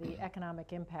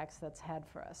economic impacts that's had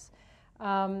for us.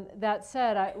 That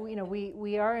said,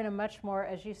 we are in a much more,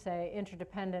 as you say,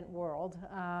 interdependent world.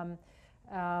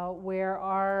 Where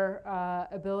our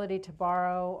ability to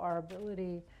borrow, our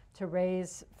ability to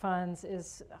raise funds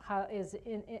is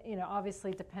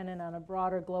obviously dependent on a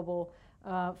broader global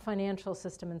financial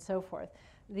system and so forth.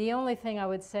 The only thing I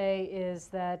would say is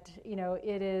that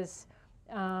it is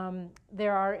the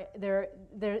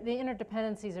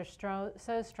interdependencies are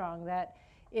so strong that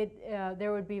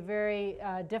there would be very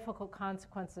difficult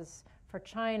consequences for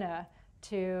China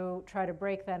to try to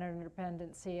break that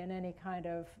interdependency in any kind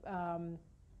of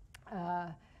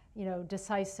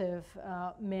decisive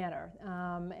manner.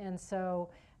 And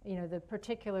so the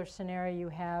particular scenario you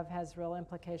have has real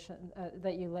implications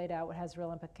that you laid out has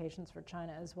real implications for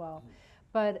China as well.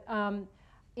 But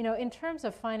in terms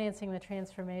of financing the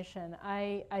transformation,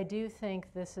 I do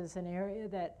think this is an area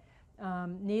that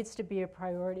needs to be a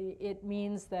priority. It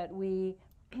means that we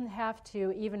have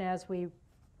to, even as we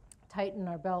tighten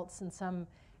our belts in some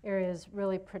areas,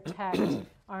 really protect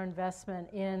our investment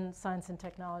in science and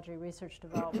technology, research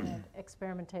development,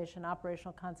 experimentation,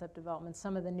 operational concept development,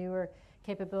 some of the newer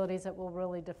capabilities that will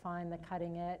really define the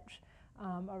cutting edge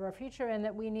of our future, and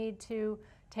that we need to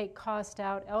take cost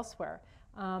out elsewhere.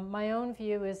 My own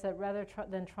view is that rather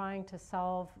than trying to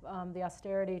solve the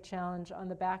austerity challenge on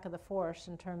the back of the force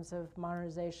in terms of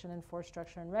modernization and force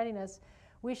structure and readiness,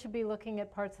 we should be looking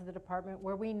at parts of the department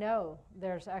where we know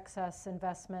there's excess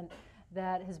investment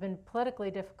that has been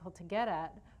politically difficult to get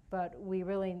at, but we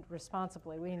really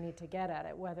responsibly, we need to get at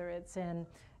it, whether it's in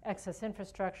excess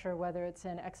infrastructure, whether it's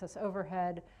in excess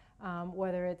overhead,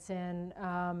 whether it's in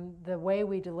the way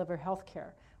we deliver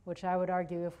healthcare, which I would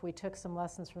argue if we took some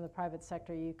lessons from the private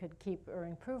sector, you could keep or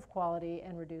improve quality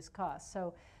and reduce costs.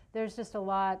 So there's just a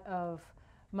lot of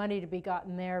money to be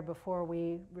gotten there before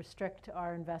we restrict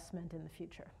our investment in the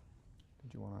future.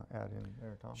 Did you want to add in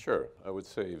there, Tom? Sure. I would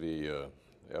say the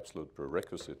absolute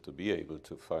prerequisite to be able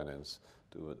to finance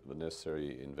the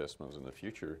necessary investments in the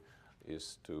future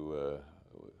is to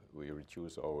we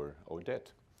reduce our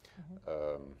debt.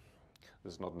 Mm-hmm.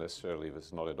 This is not necessarily, this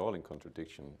is not at all in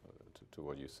contradiction to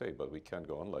what you say, but we can't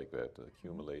go on like that,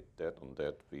 accumulate debt on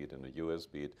debt, be it in the US,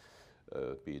 be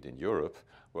it in Europe.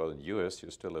 Well, in the US,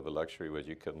 you still have a luxury where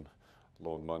you can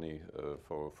loan money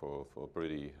for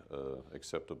pretty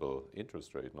acceptable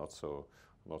interest rate, not so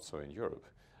in Europe.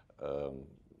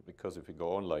 Because if we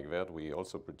go on like that, we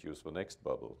also produce the next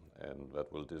bubble, and that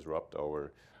will disrupt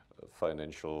our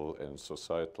financial and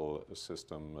societal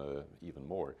system even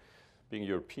more. Being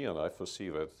European, I foresee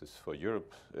that for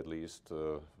Europe, at least,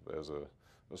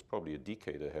 there's probably a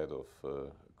decade ahead of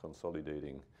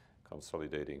consolidating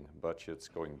consolidating budgets,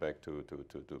 going back to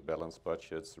balanced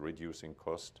budgets, reducing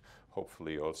cost,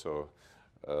 hopefully also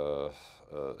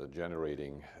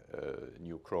generating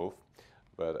new growth.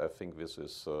 But I think this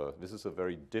is a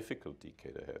very difficult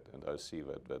decade ahead, and I see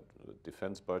that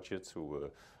defense budgets, who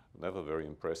were never very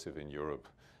impressive in Europe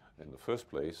in the first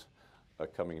place, are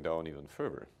coming down even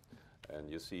further.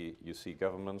 And you see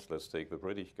governments. Let's take the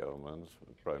British government,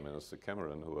 Prime Minister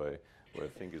Cameron, who I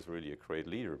think is really a great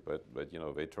leader. But you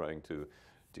know, they're trying to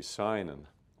design an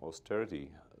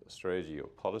austerity strategy or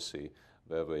policy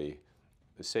where they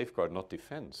safeguard not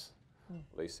defense,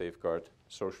 they safeguard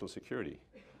social security,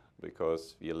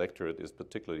 because the electorate is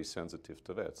particularly sensitive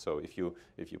to that. So if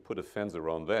you put a fence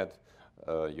around that,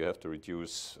 you have to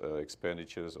reduce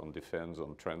expenditures on defense,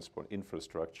 on transport,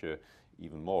 infrastructure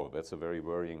even more. That's a very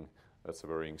worrying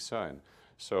sign.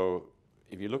 So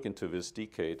if you look into this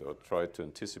decade or try to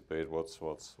anticipate what's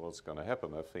going to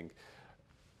happen, I think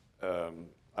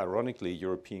ironically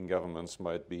European governments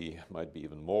might be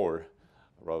even more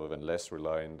rather than less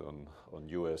reliant on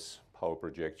U.S. power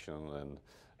projection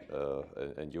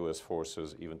and U.S.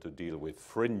 forces even to deal with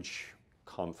fringe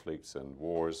conflicts and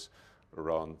wars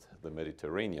around the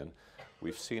Mediterranean.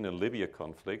 We've seen a Libya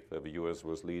conflict where the U.S.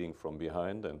 was leading from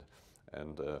behind, and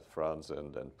France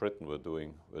and Britain were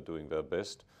doing their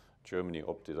best. Germany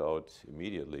opted out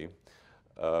immediately.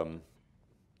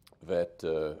 That's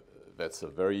a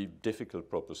very difficult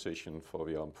proposition for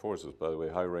the armed forces. By the way,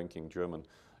 high-ranking German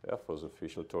Air Force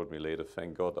official told me later,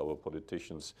 thank God our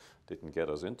politicians didn't get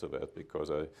us into that,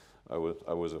 because I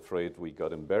was afraid we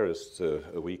got embarrassed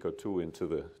a week or two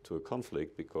into a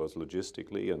conflict, because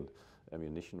logistically and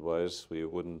ammunition-wise we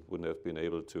wouldn't have been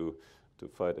able to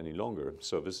fight any longer.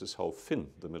 So this is how thin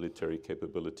the military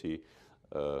capability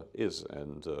is,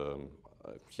 and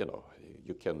you know,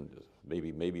 you can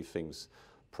maybe things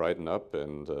brighten up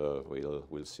and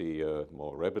we'll see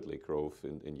more rapidly growth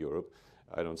in Europe.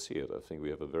 I don't see it. I think we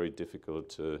have a very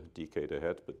difficult decade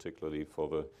ahead, particularly for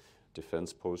the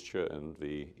defense posture and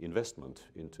the investment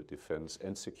into defense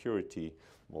and security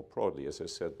more broadly. As I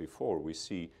said before, we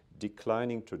see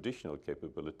declining traditional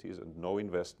capabilities and no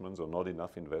investments or not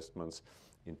enough investments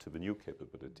into the new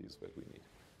capabilities that we need.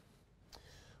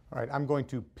 All right, I'm going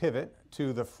to pivot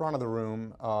to the front of the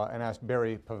room and ask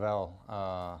Barry Pavel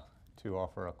to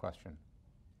offer a question.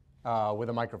 With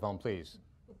a microphone, please.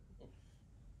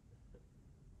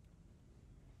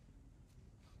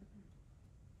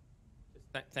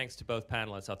 Thanks to both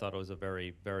panelists. I thought it was a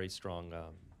very, very strong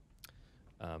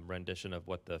rendition of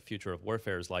what the future of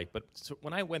warfare is like. But so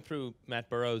when I went through Matt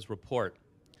Burroughs' report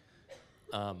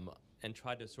and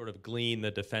tried to sort of glean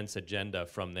the defense agenda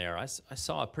from there, I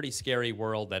saw a pretty scary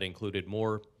world that included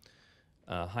more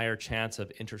higher chance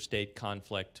of interstate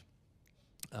conflict,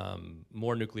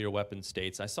 more nuclear weapon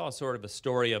states. I saw sort of a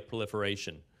story of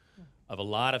proliferation of a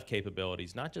lot of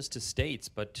capabilities, not just to states,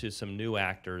 but to some new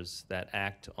actors that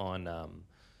act on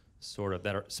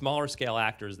that are smaller scale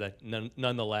actors that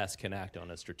nonetheless can act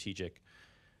on a strategic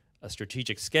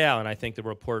scale. And I think the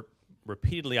report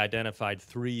repeatedly identified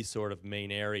three sort of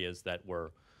main areas that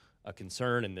were a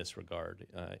concern in this regard,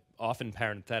 often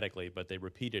parenthetically, but they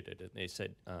repeated it. They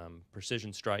said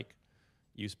precision strike,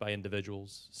 use by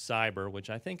individuals, cyber, which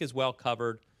I think is well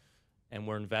covered, and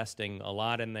we're investing a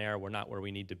lot in there. We're not where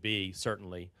we need to be,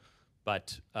 certainly,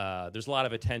 but there's a lot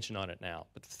of attention on it now.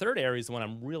 But the third area is the one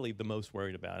I'm really the most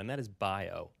worried about, and that is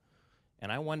bio. And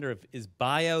I wonder, is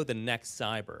bio the next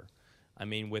cyber? I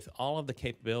mean, with all of the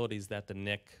capabilities that the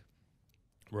NIC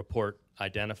report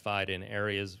identified in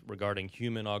areas regarding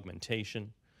human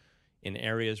augmentation, in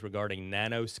areas regarding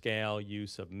nanoscale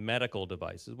use of medical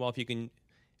devices. Well, if you can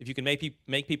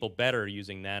make people better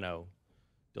using nano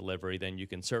delivery, then you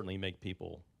can certainly make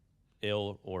people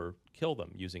ill or kill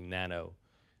them using nano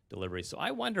delivery. So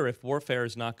I wonder if warfare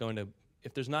is not going to,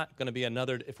 if there's not going to be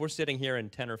another, if we're sitting here in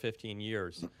 10 or 15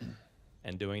 years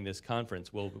and doing this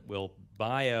conference, will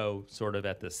bio sort of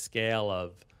at the scale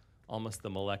of almost the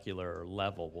molecular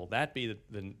level, will that be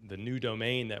the new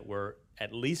domain that we're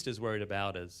at least as worried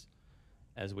about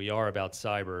as we are about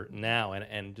cyber now?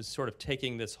 And just sort of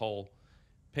taking this whole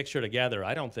picture together,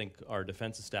 I don't think our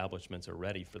defense establishments are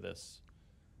ready for this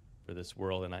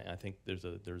world, and I think there's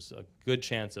a good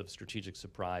chance of strategic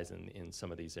surprise in some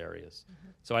of these areas.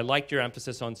 So I liked your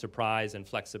emphasis on surprise and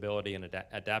flexibility and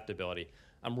adaptability.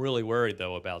 I'm really worried,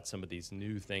 though, about some of these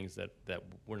new things that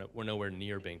we're nowhere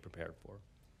near being prepared for.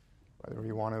 Whether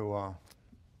you want to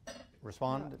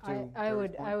respond to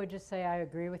I would just say I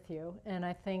agree with you, and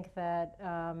I think that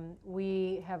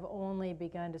we have only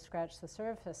begun to scratch the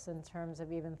surface in terms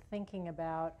of even thinking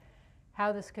about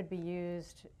how this could be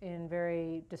used in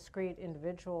very discrete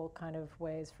individual kind of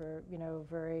ways for,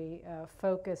 very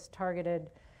focused, targeted,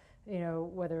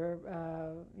 whether,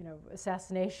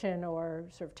 assassination or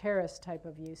sort of terrorist type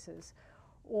of uses,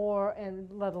 and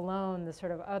let alone the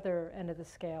sort of other end of the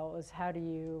scale is how do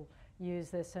you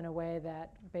use this in a way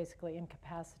that basically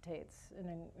incapacitates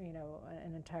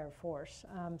an entire force.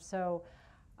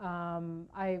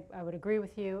 I would agree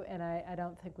with you, and I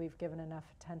don't think we've given enough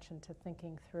attention to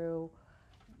thinking through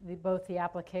both the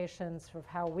applications of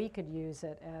how we could use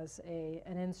it as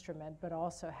an instrument, but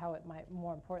also how it might,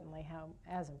 more importantly, how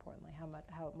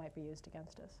it might be used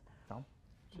against us. Tom?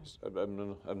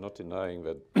 I'm not denying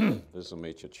that this is a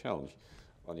major challenge.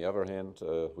 On the other hand,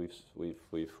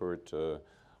 we've heard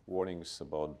warnings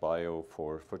about bio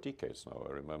for decades now.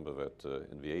 I remember that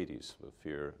in the 80s, the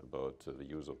fear about the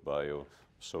use of bio,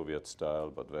 Soviet style,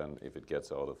 but then if it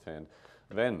gets out of hand.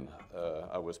 Then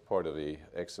I was part of the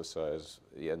exercise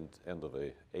the end of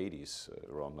the 80s,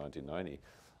 around 1990,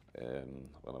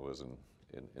 when I was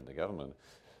in the government.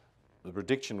 The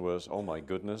prediction was, oh my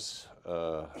goodness,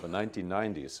 the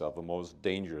 1990s are the most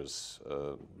dangerous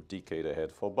decade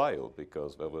ahead for bio,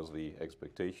 because there was the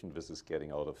expectation this is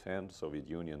getting out of hand, Soviet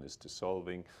Union is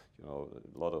dissolving,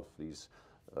 a lot of these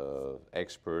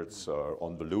experts are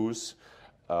on the loose.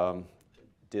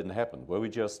 Didn't happen. Were we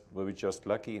just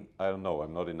lucky? I don't know.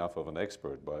 I'm not enough of an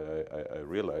expert, but I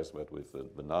realize that with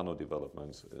the nano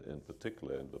developments in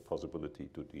particular, and the possibility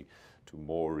to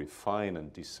more refine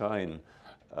and design,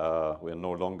 we're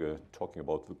no longer talking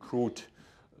about the crude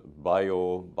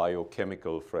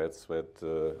biochemical threats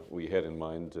that we had in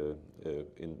mind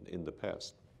in the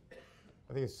past.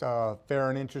 I think it's a fair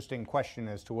and interesting question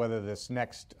as to whether this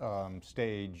next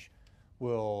stage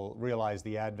will realize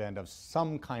the advent of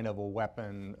some kind of a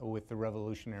weapon with the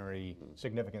revolutionary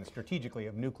significance strategically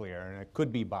of nuclear, and it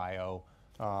could be bio,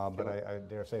 but I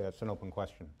dare say that's an open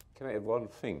question. Can I add one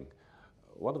thing?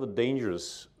 One of the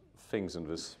dangerous things in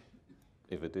this,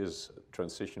 if it is a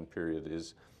transition period,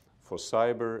 is for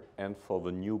cyber and for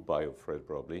the new bio threat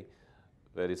probably,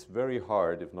 that it's very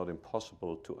hard, if not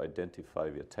impossible, to identify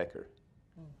the attacker.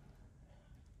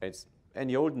 It's in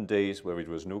the olden days, where it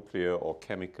was nuclear or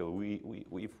chemical, we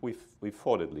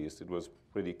thought at least it was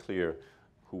pretty clear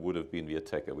who would have been the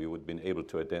attacker. We would have been able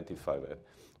to identify that,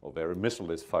 or where a missile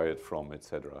is fired from,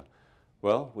 etc.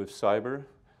 Well, with cyber,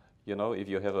 if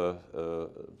you have a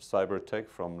cyber attack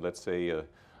from, let's say, a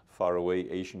faraway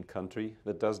Asian country,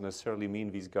 that doesn't necessarily mean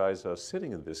these guys are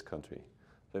sitting in this country.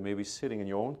 They may be sitting in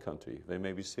your own country. They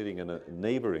may be sitting in a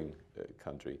neighboring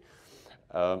country.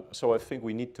 So I think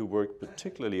we need to work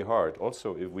particularly hard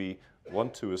also if we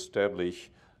want to establish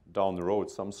down the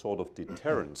road some sort of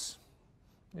deterrence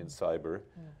in cyber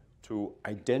to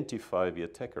identify the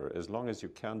attacker. As long as you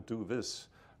can't do this,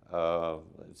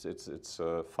 it's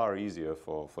far easier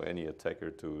for any attacker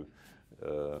to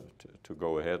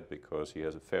go ahead, because he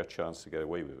has a fair chance to get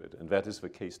away with it. And that is the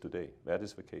case today. That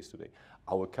is the case today.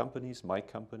 Our companies, my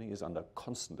company, is under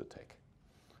constant attack.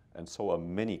 And so are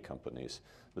many companies.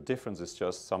 The difference is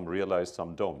just some realize,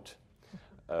 some don't.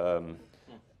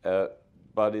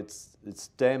 But it's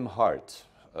damn hard,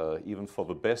 even for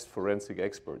the best forensic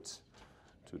experts,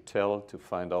 to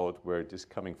find out where it is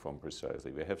coming from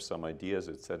precisely. We have some ideas,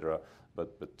 etc.,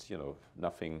 but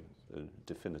nothing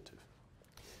definitive.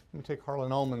 Let me take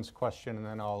Harlan Ullman's question, and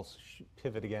then I'll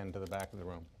pivot again to the back of the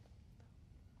room.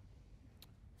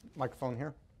 Microphone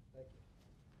here.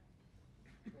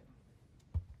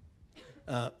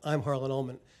 I'm Harlan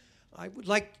Ullman. I would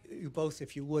like you both,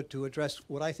 if you would, to address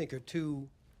what I think are two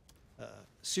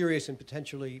serious and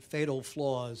potentially fatal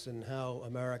flaws in how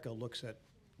America looks at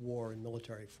war and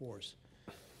military force.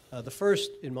 The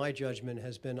first, in my judgment,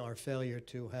 has been our failure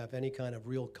to have any kind of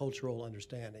real cultural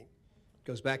understanding. It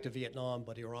goes back to Vietnam,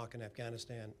 but Iraq and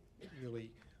Afghanistan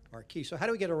really are key. So how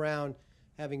do we get around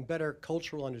having better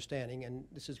cultural understanding? And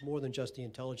this is more than just the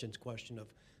intelligence question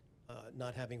of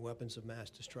not having weapons of mass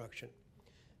destruction.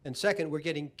 And second, we're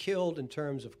getting killed in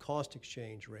terms of cost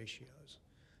exchange ratios.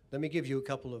 Let me give you a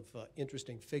couple of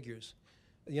interesting figures.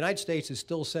 The United States is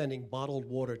still sending bottled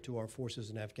water to our forces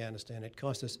in Afghanistan. It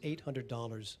costs us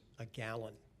 $800 a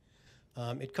gallon.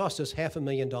 It costs us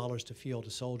 $500,000 to field a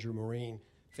soldier Marine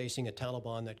facing a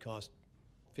Taliban that cost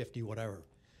 50 whatever.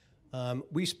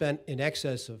 We spent in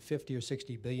excess of $50 or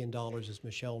 $60 billion, as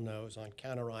Michèle knows, on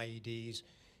counter IEDs.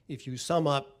 If you sum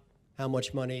up how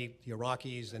much money the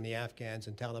Iraqis and the Afghans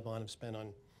and Taliban have spent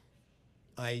on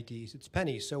IEDs, it's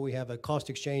pennies. So we have a cost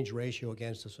exchange ratio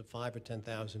against us of 5 or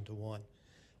 10,000 to 1.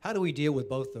 How do we deal with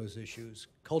both those issues?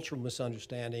 Cultural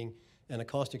misunderstanding and a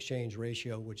cost exchange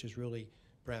ratio, which is really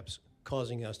perhaps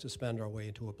causing us to spend our way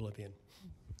into oblivion.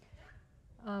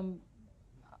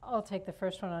 I'll take the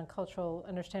first one on cultural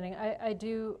understanding. I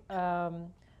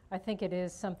think it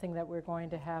is something that we're going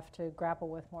to have to grapple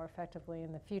with more effectively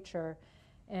in the future.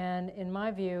 And in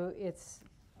my view, it's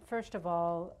first of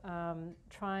all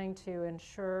trying to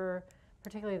ensure,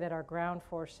 particularly that our ground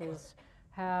forces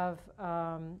have,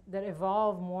 that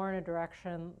evolve more in a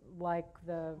direction like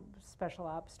the special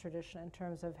ops tradition in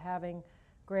terms of having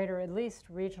greater, at least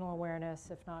regional awareness,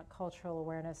 if not cultural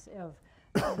awareness of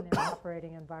in their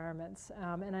operating environments.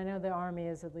 And I know the Army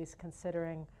is at least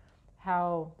considering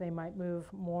how they might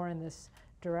move more in this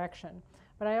direction.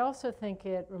 But I also think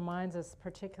it reminds us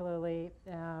particularly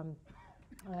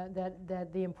that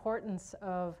the importance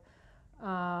of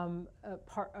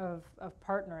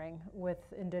partnering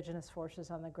with indigenous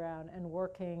forces on the ground and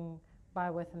working by,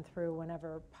 with, and through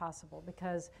whenever possible.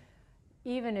 Because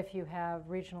even if you have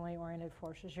regionally oriented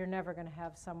forces, you're never going to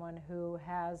have someone who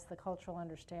has the cultural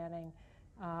understanding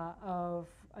of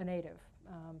a native,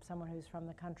 someone who's from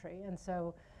the country. And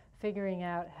so figuring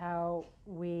out how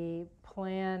we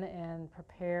plan and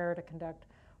prepare to conduct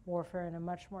warfare in a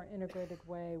much more integrated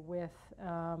way with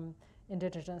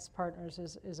indigenous partners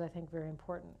is, I think, very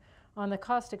important. On the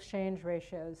cost exchange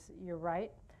ratios, you're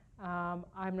right.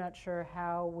 I'm not sure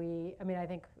how I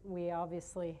think we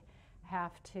obviously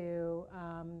have to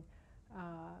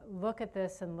look at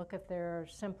this and look if there are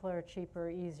simpler, cheaper,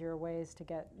 easier ways to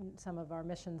get some of our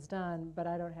missions done, but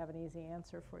I don't have an easy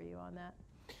answer for you on that.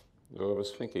 Well, I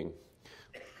was thinking,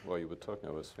 while you were talking,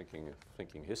 I was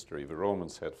thinking history. The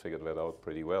Romans had figured that out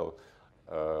pretty well.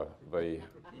 They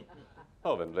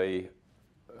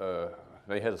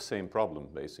had the same problem,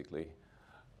 basically,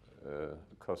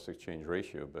 cost exchange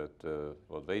ratio, but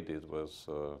what they did was,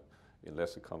 in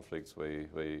lesser conflicts,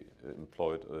 they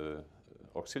employed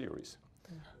auxiliaries.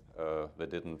 They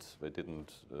didn't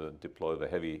deploy the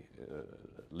heavy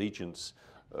legions,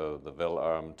 the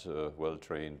well-armed,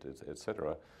 well-trained,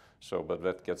 etc. So, but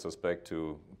that gets us back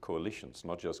to coalitions,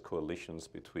 not just coalitions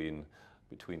between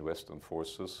Western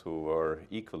forces who are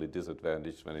equally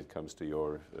disadvantaged when it comes to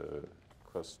your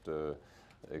cost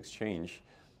exchange,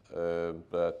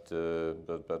 but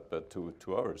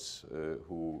to ours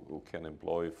who can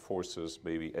employ forces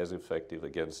maybe as effective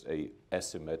against a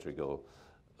asymmetrical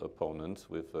opponent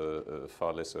with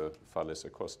far lesser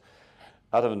cost.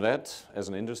 Other than that, as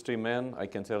an industry man, I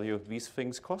can tell you these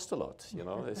things cost a lot. You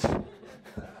know, it's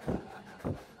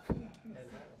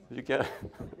you get.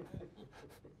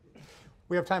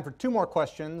 We have time for two more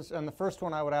questions, and the first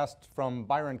one I would ask from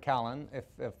Byron Callan, if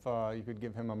you could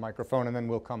give him a microphone, and then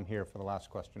we'll come here for the last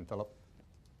question, Philip.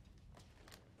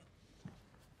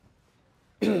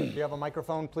 Do you have a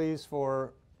microphone, please,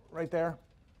 for right there?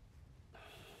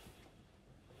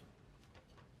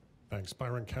 Thanks.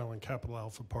 Byron Callan, Capital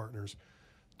Alpha Partners.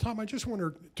 Tom, I just want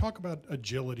to talk about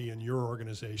agility in your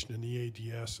organization, in the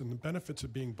EADS, and the benefits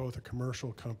of being both a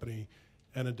commercial company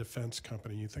and a defense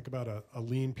company. You think about a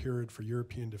lean period for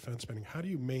European defense spending. How do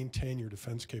you maintain your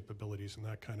defense capabilities in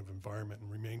that kind of environment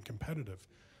and remain competitive?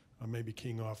 Maybe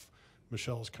keying off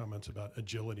Michèle's comments about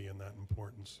agility and that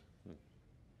importance.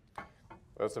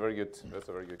 That's a very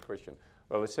good question.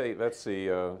 Well, let's say that's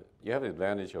the you have the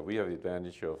advantage, or we have the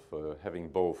advantage of having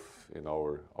both in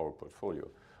our portfolio.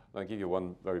 I'll give you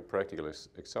one very practical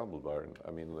example, Byron.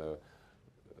 I mean,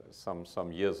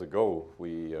 some years ago,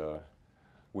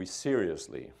 we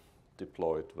seriously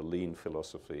deployed the lean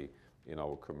philosophy in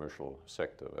our commercial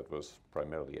sector. That was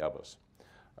primarily Airbus.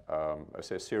 I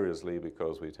say seriously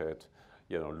because we'd had,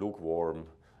 lukewarm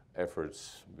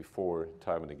efforts before,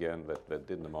 time and again, that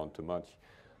didn't amount to much.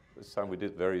 This time we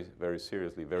did very, very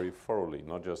seriously, very thoroughly,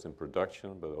 not just in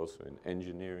production, but also in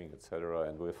engineering, etc.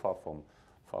 And we're far from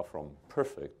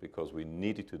perfect because we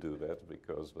needed to do that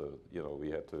because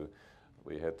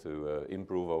we had to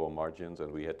improve our margins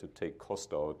and we had to take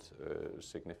cost out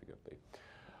significantly.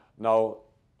 Now,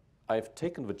 I've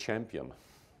taken the champion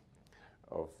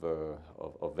of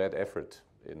that effort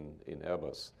in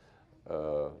Airbus,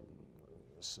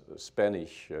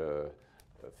 Spanish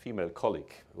female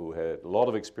colleague who had a lot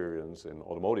of experience in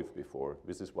automotive before.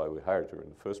 This is why we hired her in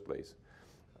the first place.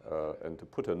 And to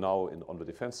put her now on the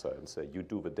defense side and say, you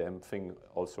do the damn thing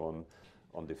also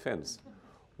on defense.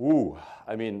 Ooh,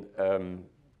 I mean,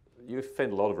 you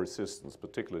find a lot of resistance,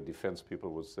 particularly defense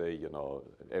people would say,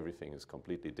 everything is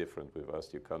completely different with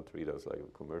us. You can't treat us like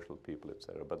commercial people,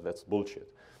 etc. But that's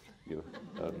bullshit. You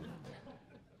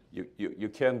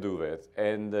can do that.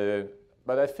 And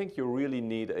but I think you really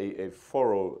need a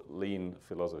thorough lean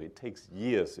philosophy. It takes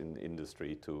years in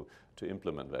industry to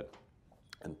implement that.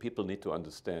 And people need to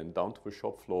understand down to the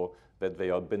shop floor that they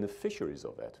are beneficiaries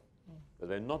of that. that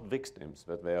they're not victims,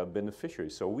 that they are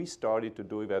beneficiaries. So we started to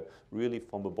do that really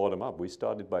from the bottom up. We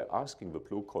started by asking the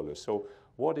blue collars, so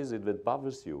what is it that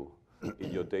bothers you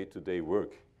in your day-to-day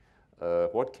work?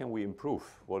 What can we improve?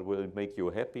 What will make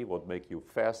you happy? What make you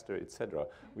faster, etc.?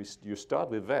 You start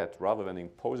with that rather than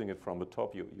imposing it from the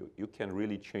top. You can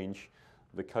really change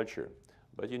the culture,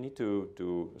 but you need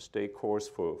to stay course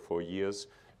for years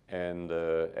and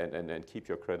keep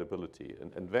your credibility,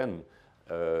 and then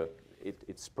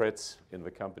it spreads in the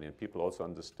company, and people also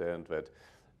understand that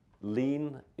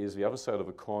lean is the other side of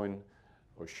a coin,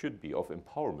 or should be, of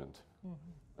empowerment.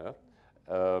 Mm-hmm.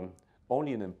 Yeah?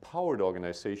 Only an empowered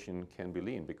organization can be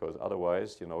lean, because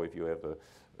otherwise, you know, if you have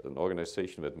an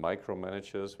organization that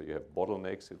micromanages, where you have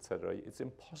bottlenecks, etc., it's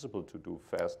impossible to do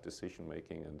fast decision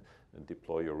making and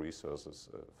deploy your resources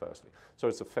fastly. So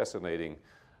it's a fascinating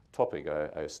topic.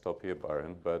 I stop here,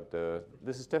 Byron, but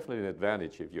this is definitely an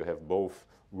advantage if you have both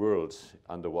worlds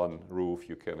under one roof.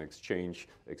 You can exchange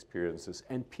experiences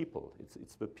and people.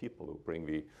 It's the people who bring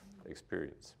the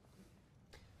experience.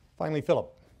 Finally,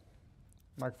 Philip.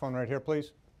 Microphone right here,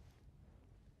 please.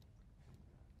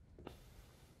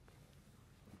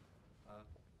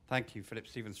 Thank you, Philip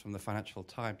Stevens from the Financial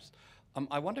Times.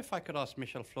 I wonder if I could ask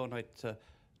Michèle Flournoy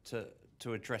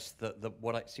to address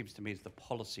what it seems to me is the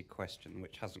policy question,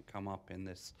 which hasn't come up in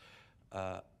this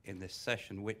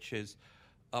session, which is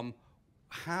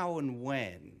how and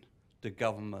when do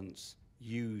governments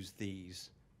use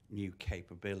these new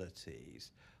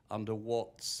capabilities? Under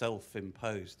what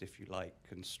self-imposed, if you like,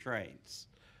 constraints?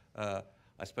 I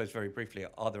suppose very briefly,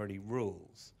 are there any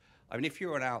rules? I mean, if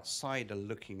you're an outsider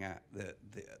looking at the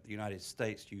United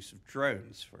States use of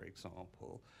drones, for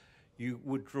example, you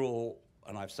would draw,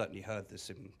 and I've certainly heard this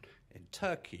in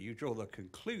Turkey, you draw the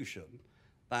conclusion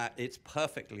that it's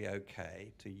perfectly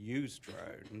okay to use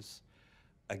drones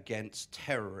against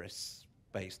terrorists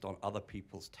based on other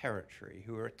people's territory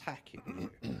who are attacking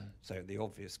you. So the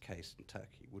obvious case in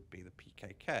Turkey would be the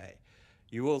PKK.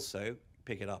 You also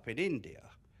pick it up in India,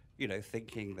 you know,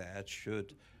 thinking that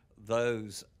should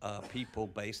those people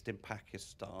based in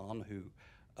Pakistan who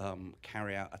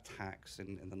carry out attacks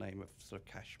in the name of sort of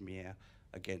Kashmir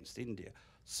against India.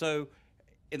 So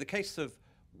in the case of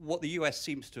what the US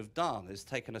seems to have done is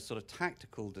taken a sort of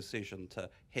tactical decision to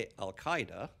hit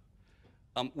Al-Qaeda,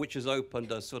 which has opened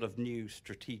a sort of new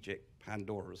strategic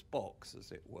Pandora's box,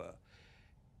 as it were.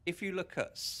 If you look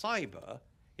at cyber,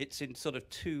 it's in sort of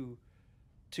two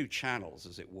channels,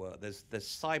 as it were. There's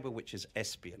cyber, which is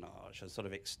espionage, a sort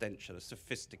of extension, a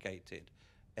sophisticated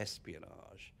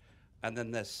espionage. And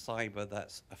then there's cyber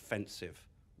that's offensive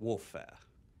warfare.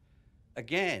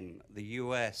 Again, the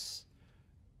US,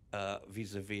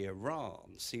 vis-a-vis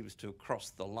Iran, seems to have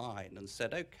crossed the line and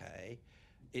said, okay,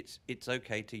 it's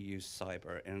okay to use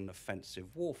cyber in an offensive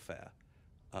warfare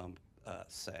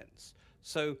sense.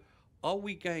 So are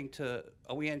we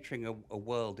entering a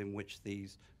world in which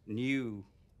these new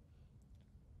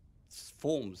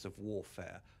forms of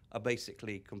warfare are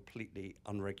basically completely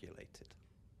unregulated?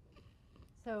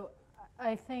 So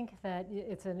I think that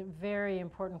it's a very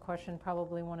important question,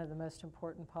 probably one of the most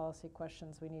important policy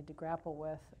questions we need to grapple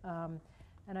with.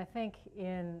 And I think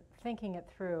in thinking it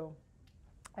through,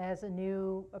 as a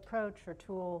new approach or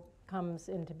tool comes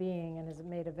into being and is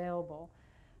made available,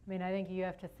 I mean, I think you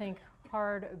have to think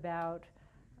hard about,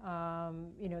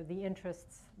 you know, the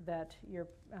interests that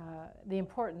the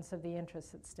importance of the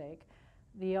interests at stake,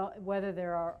 whether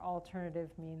there are alternative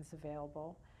means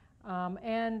available,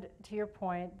 and to your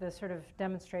point, the sort of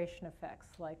demonstration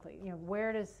effects likely. You know,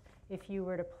 where does, if you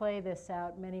were to play this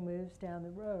out many moves down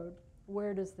the road,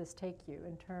 where does this take you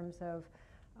in terms of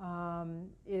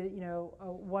you know,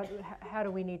 how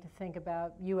do we need to think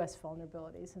about U.S.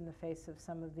 vulnerabilities in the face of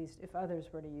some of these, if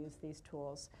others were to use these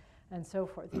tools, and so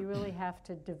forth. You really have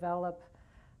to develop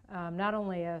not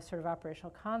only a sort of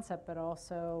operational concept, but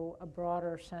also a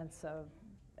broader sense of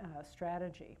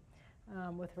strategy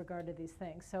with regard to these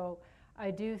things. So I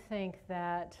do think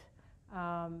that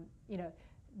you know,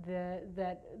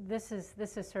 that this is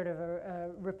sort of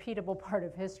a repeatable part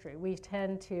of history. We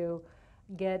tend to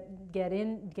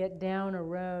get down a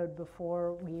road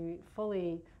before we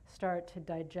fully start to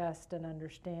digest and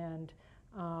understand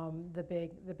the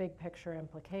big picture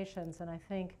implications. And I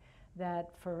think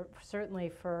that certainly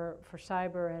for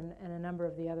cyber and a number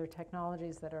of the other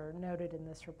technologies that are noted in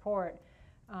this report,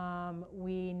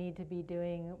 we need to be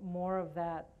doing more of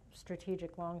that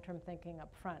strategic long-term thinking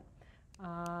up front.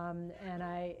 And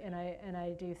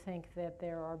I do think that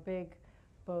there are big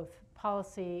both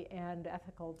policy and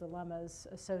ethical dilemmas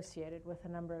associated with a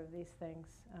number of these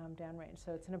things downrange.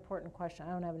 So it's an important question.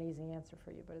 I don't have an easy answer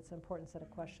for you, but it's an important set of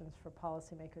questions for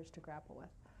policymakers to grapple with.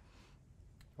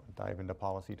 Dive into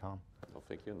policy, Tom. I don't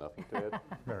think you have nothing to add.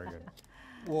 Very good.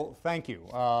 Well, thank you.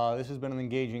 This has been an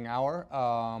engaging hour.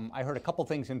 I heard a couple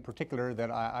things in particular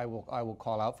that I will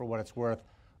call out for what it's worth.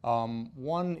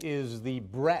 One is the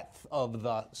breadth of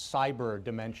the cyber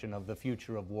dimension of the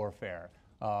future of warfare.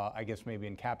 I guess maybe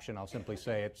in caption I'll simply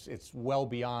say it's well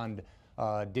beyond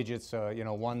digits,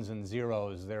 ones and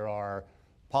zeros. There are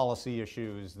policy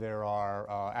issues, there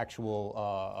are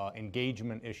actual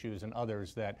engagement issues and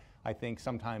others that I think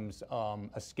sometimes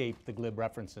escape the glib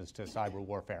references to cyber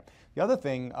warfare. The other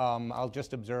thing I'll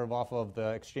just observe off of the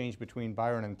exchange between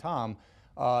Byron and Tom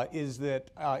is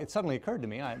that it suddenly occurred to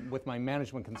me, with my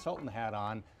management consultant hat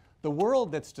on, the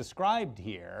world that's described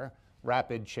here,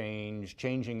 rapid change,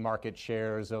 changing market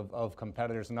shares of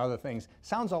competitors and other things,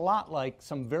 sounds a lot like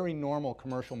some very normal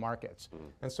commercial markets.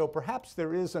 And so perhaps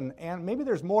there is maybe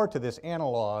there's more to this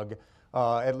analog,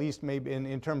 at least maybe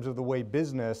in terms of the way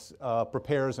business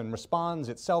prepares and responds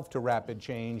itself to rapid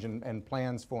change and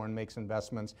plans for and makes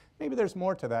investments. Maybe there's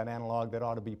more to that analog that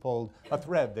ought to be pulled, a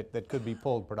thread that could be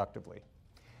pulled productively.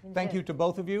 Thank you to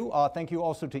both of you. Thank you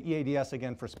also to EADS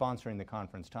again for sponsoring the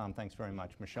conference. Tom, thanks very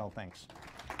much. Michèle, thanks.